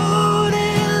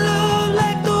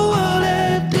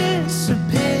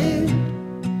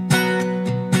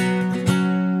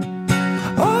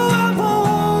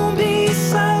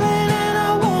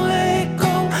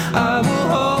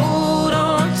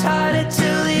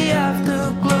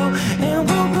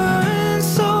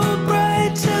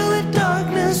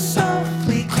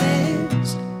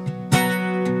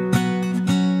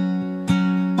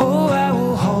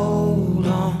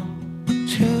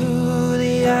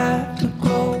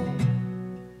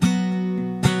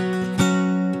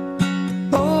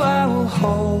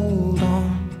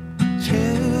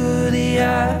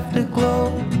afterglow.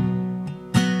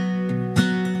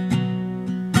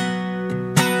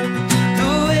 The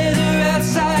weather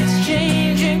outside's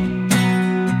changing.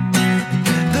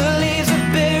 The leaves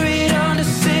are buried under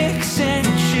 6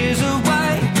 inches of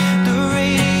white. The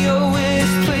radio is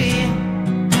playing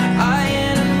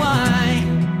iron and wine.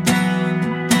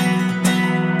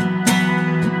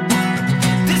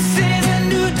 This is a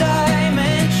new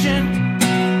dimension.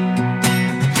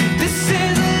 This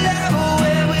is a level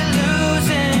where we're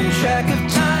losing track of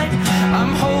time.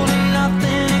 I'm holding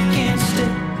nothing against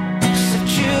it, except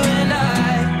you and I.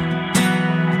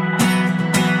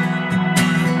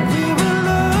 We were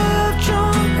love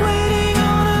drunk, waiting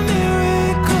on a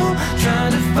miracle,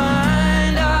 trying to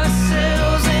find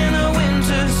ourselves in a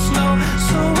winter snow.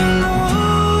 So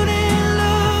alone in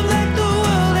love, like the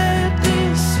world had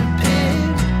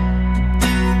disappeared.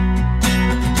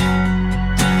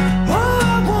 Oh,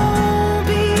 I won't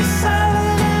be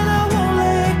silent and I won't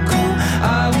let go.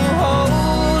 I will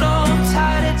hold on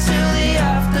tighter till the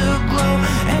afterglow,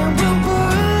 and we'll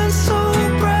burn so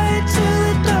bright till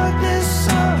the darkness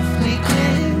softly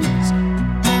clears.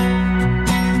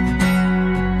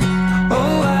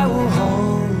 Oh, I will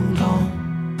hold on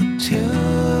to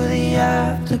the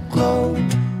afterglow.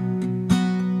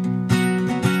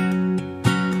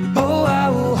 Oh, I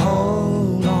will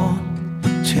hold on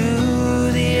to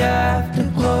the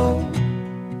afterglow.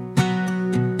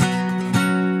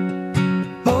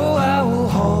 Oh, I will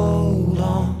hold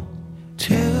on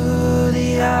to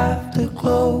the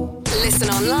afterglow. Listen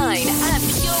online at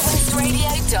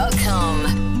purewestradio.com.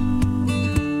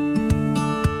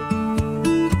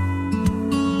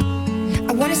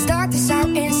 I wanna start this out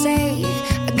and say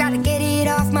I gotta get it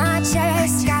off my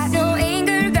chest. Got no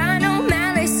anger, got no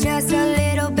malice, just a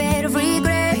little bit of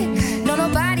regret. No,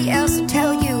 nobody else will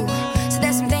tell you, so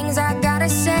there's some things I gotta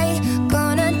say.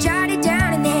 Gonna jot it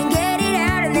down and then get it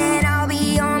out, and then I'll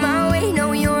be on my way.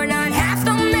 No, you're not half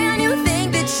the man you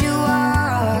think that you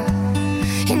are,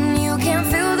 and you can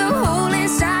fill the hole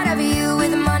inside of you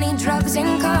with money, drugs,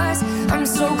 and cars. I'm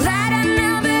so glad I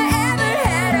never ever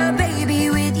had a baby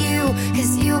with you,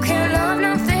 'cause you can't love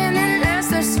nothing unless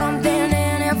there's something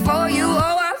in it for you.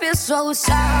 Oh, I feel so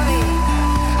sorry,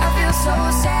 I feel so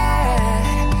sad.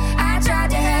 I tried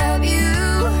to help you,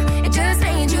 it just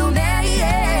made you mad,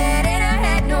 and I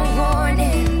had no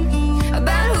warning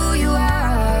about who you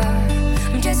are.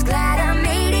 I'm just glad I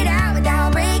made it out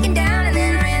without breaking down, and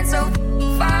then ran so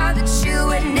far that you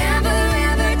would never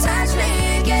ever touch me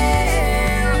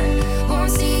again.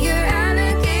 Won't see your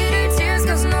alligator tears,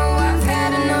 'cause no, I've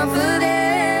had enough of them.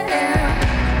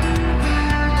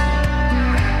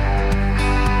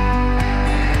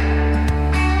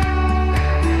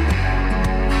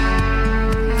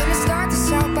 Gonna start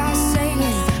this out by saying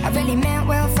I really meant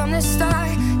well from the start.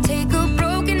 Take a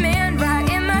broken man right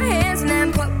in my hands and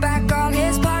then put back all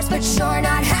his parts. But you're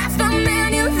not half the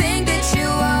man you think that you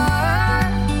are,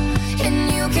 and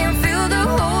you can fill the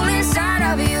hole inside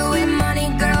of you with money,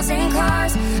 girls, and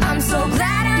cars. I'm so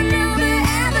glad I never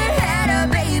ever had a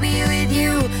baby with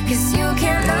you, 'cause you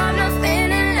can't love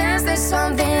nothing unless there's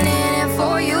something in it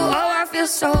for you. Oh, I feel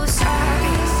so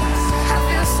sorry, I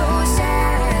feel so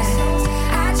sad.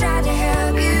 I tried to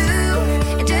help you,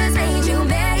 it just made you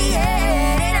mad,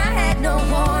 and I had no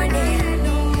warning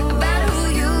about who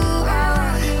you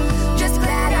are. Just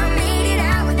glad I made it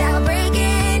out without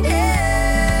breaking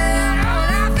down. Oh,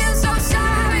 I feel so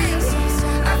sorry,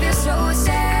 I feel so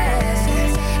sad.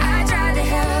 I tried to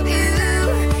help you,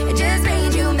 it just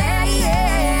made you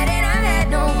mad, and I had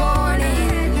no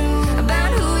warning about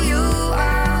who you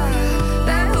are,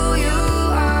 about who you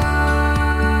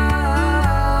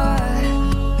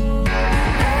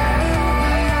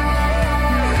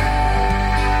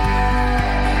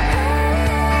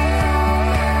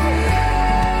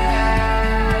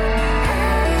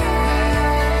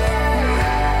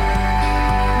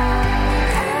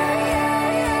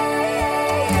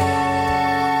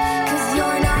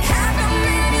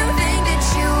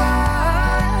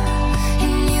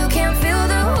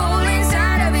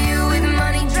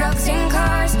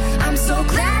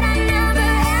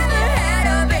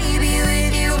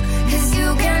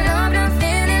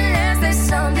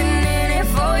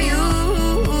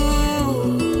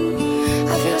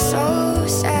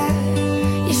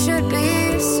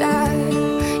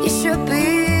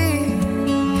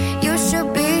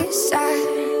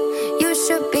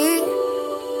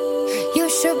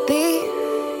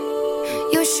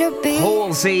should be.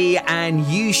 Halsey and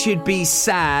You Should Be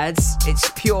Sad. It's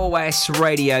Pure West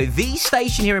Radio, the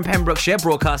station here in Pembrokeshire,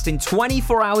 broadcasting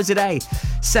 24 hours a day,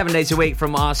 7 days a week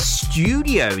from our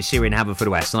studios here in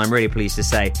Haverfordwest. And I'm really pleased to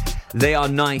say they are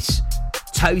nice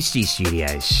Toasty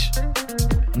Studios.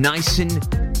 Nice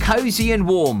and cozy and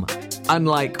warm,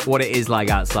 unlike what it is like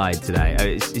outside today.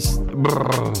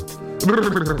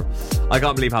 I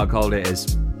can't believe how cold it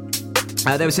is.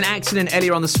 There was an accident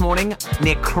earlier on this morning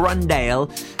near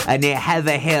Crundale, near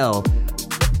Heather Hill.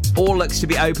 All looks to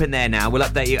be open there now. We'll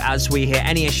update you as we hear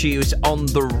any issues on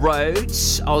the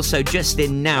roads. Also, just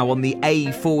in now on the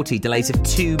A40, delays of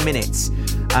 2 minutes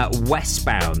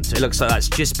westbound. It looks like that's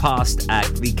just past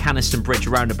the Canaston Bridge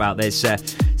roundabout. There's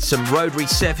some road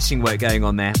resurfacing work going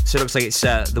on there. So it looks like it's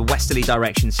the westerly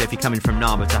direction. So if you're coming from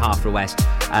Narberth to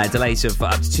Haverfordwest, delays of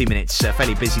up to 2 minutes.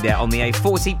 Fairly busy there on the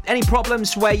A40. Any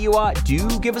problems where you are, do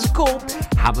give us a call.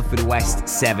 Haverfordwest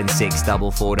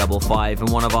 764455. And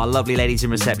one of our lovely ladies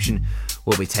in reception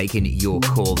will be taking your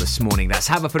call this morning. That's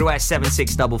Haverfordwest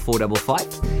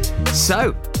 764455.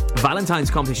 So, Valentine's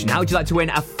competition. How would you like to win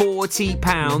a £40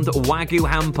 Wagyu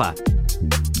hamper?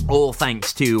 All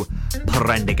thanks to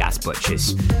Prendergast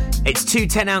Butchers. It's 2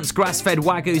 10-ounce grass-fed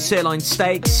Wagyu sirloin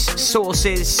steaks,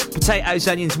 sauces, potatoes,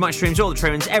 onions, mushrooms, all the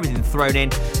trimmings, everything thrown in,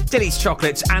 Dilly's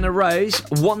chocolates and a rose.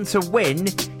 One to win.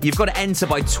 You've got to enter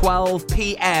by 12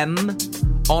 p.m.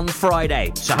 on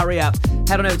Friday. So hurry up.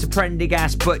 Head on over to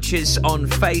Prendergast Butchers on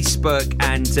Facebook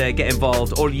and get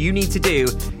involved. All you need to do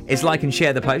is like and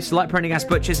share the post, like Prendergast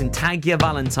Butchers and tag your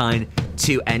Valentine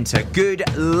to enter. Good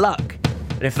luck.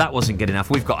 And if that wasn't good enough,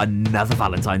 we've got another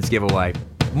Valentine's giveaway.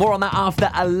 More on that after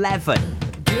 11.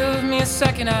 Give me a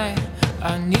second, I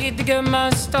need to get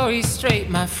my story straight.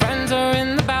 My friends are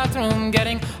in the bathroom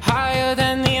getting higher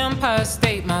than the Empire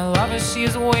State. My lover, she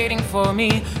is waiting for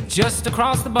me just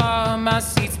across the bar. My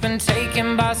seat's been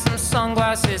taken by some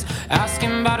sunglasses,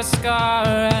 asking about a scar.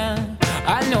 And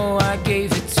I know I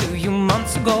gave it to you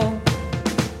months ago.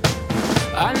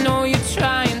 I know you're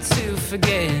trying to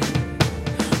forget,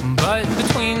 but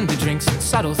between the drinks and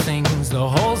subtle things, the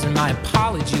holes in my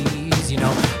apologies, you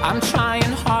know, I'm trying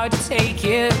hard to take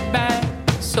it back.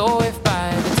 So if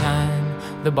by the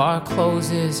time the bar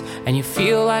closes and you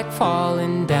feel like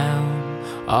falling down,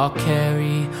 I'll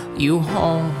carry you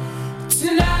home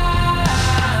tonight.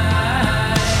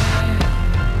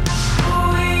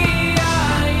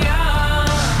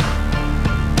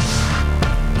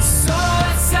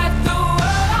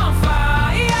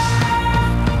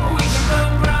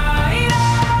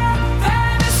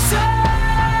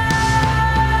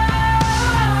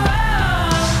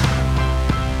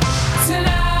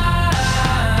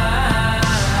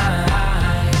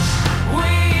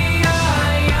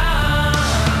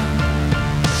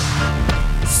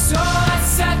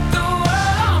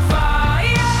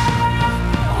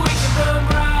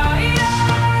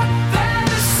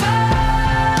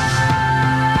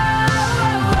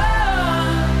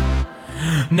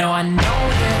 No, I know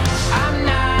that I'm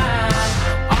not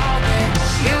all that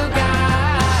you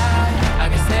got. I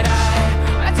guess that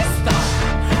I just thought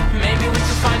maybe we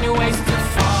could find new ways to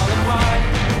fall apart.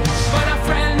 But our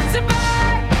friends are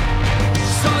back,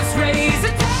 so let's raise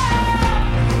a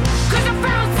toast. 'Cause I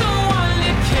found someone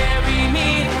to carry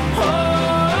me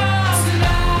home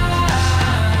tonight.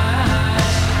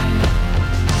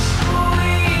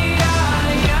 We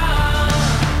are young,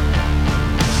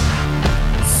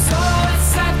 so let's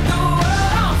set the world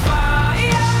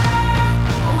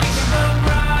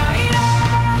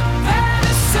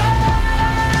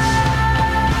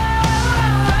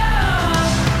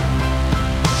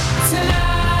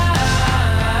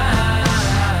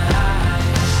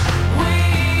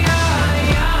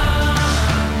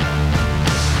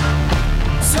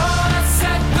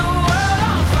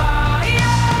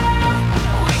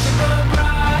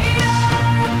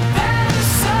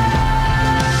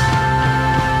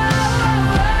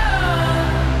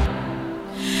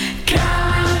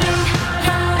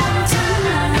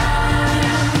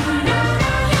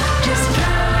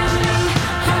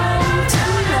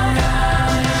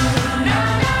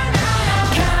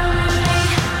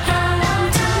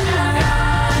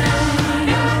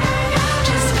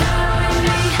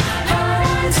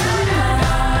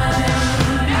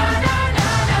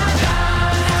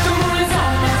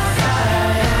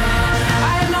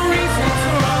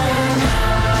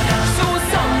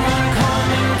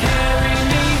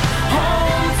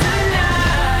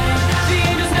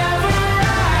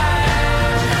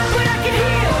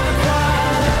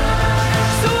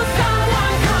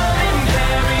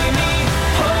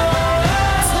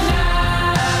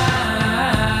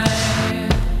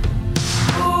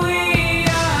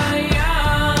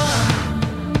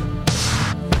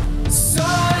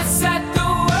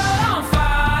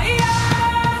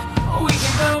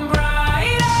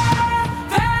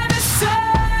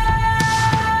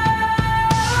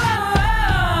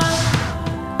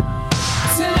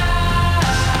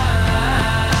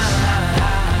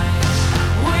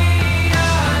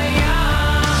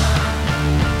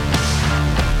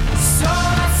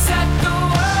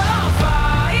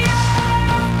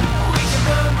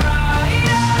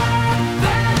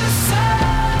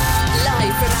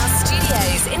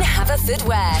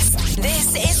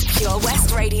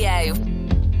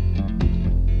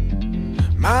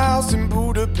house in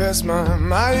Budapest,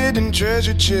 my hidden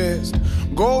treasure chest,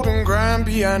 golden grand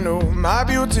piano, my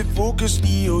beauty focused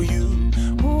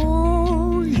EOU.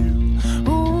 Ooh, you,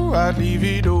 ooh, I'd leave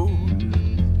it all.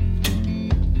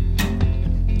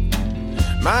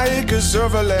 My acres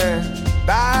of land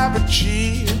I've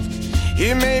achieved.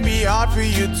 It may be hard for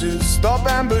you to stop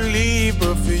and believe,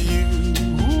 but for you,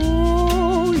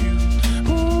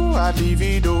 ooh, I'd leave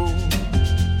it all.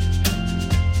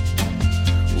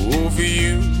 Ooh, for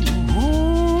you,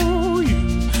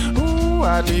 ooh,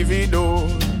 I'd leave it all.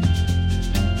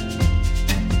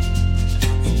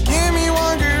 Give me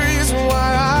one good reason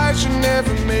why I should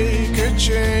never make a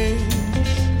change.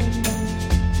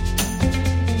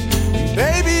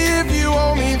 Baby, if you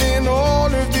owe me, then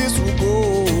all of this will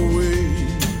go away.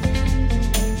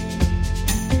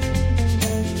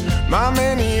 My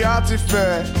many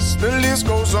artifacts, the list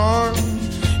goes on.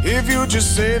 If you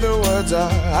just say the words,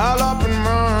 I'll up and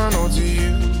run. Oh, to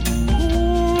you,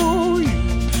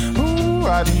 ooh,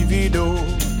 I'd leave it all.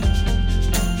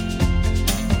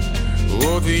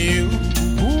 Oh, to you,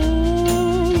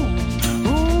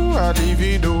 ooh, I'd leave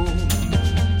it all.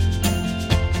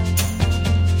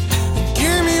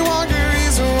 Give me one good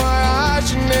reason why I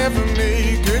should never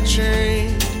make a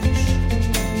change.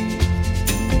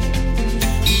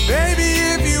 Baby,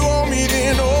 if you owe me,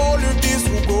 then all of this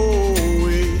will go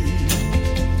away.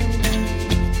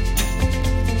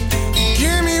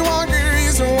 Give me one good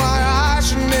reason why I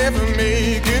should never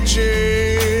make a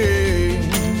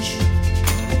change.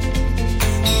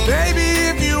 Baby,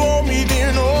 if you owe me,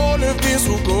 then all of this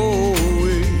will go away.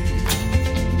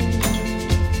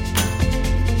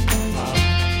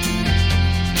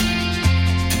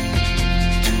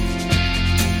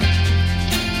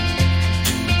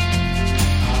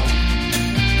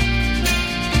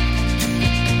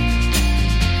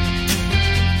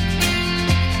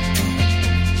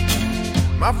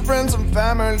 My friends and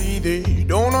family, they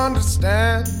don't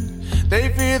understand. They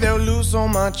fear they'll lose so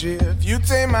much if you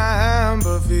take my hand.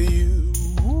 But for you,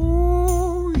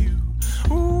 ooh,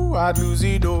 I'd lose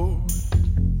it all.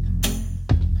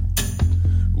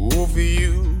 Ooh, for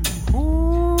you,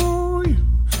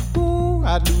 ooh,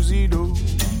 I'd lose it all.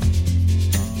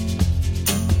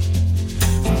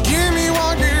 Give me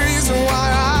one good reason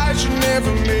why I should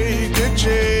never make a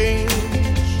change.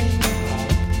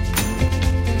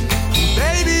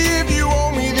 Baby, if you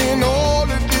owe me, then all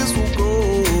of this will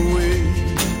go away.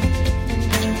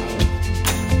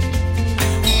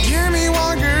 Give me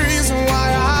one good reason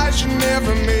why I should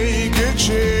never make a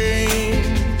change.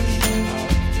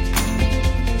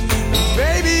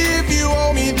 Baby, if you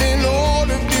owe me, then all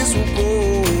of this will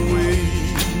go away.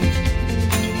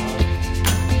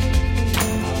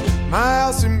 My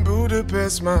house in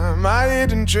Budapest, my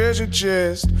hidden treasure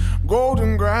chest,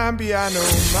 golden grand piano,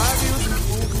 my beautiful.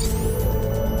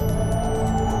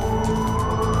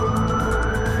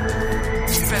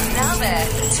 From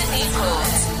Narberth to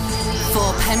Newport.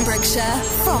 For Pembrokeshire,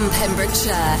 from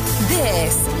Pembrokeshire,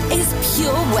 this is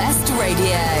Pure West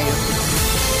Radio.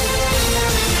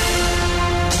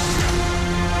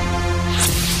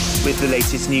 With the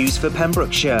latest news for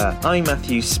Pembrokeshire, I'm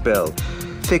Matthew Spill.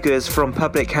 Figures from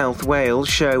Public Health Wales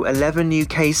show 11 new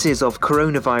cases of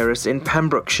coronavirus in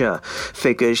Pembrokeshire.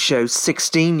 Figures show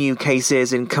 16 new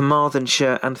cases in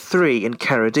Carmarthenshire and 3 in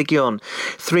Ceredigion.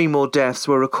 3 more deaths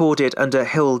were recorded under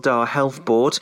Hywel Dda Health Board.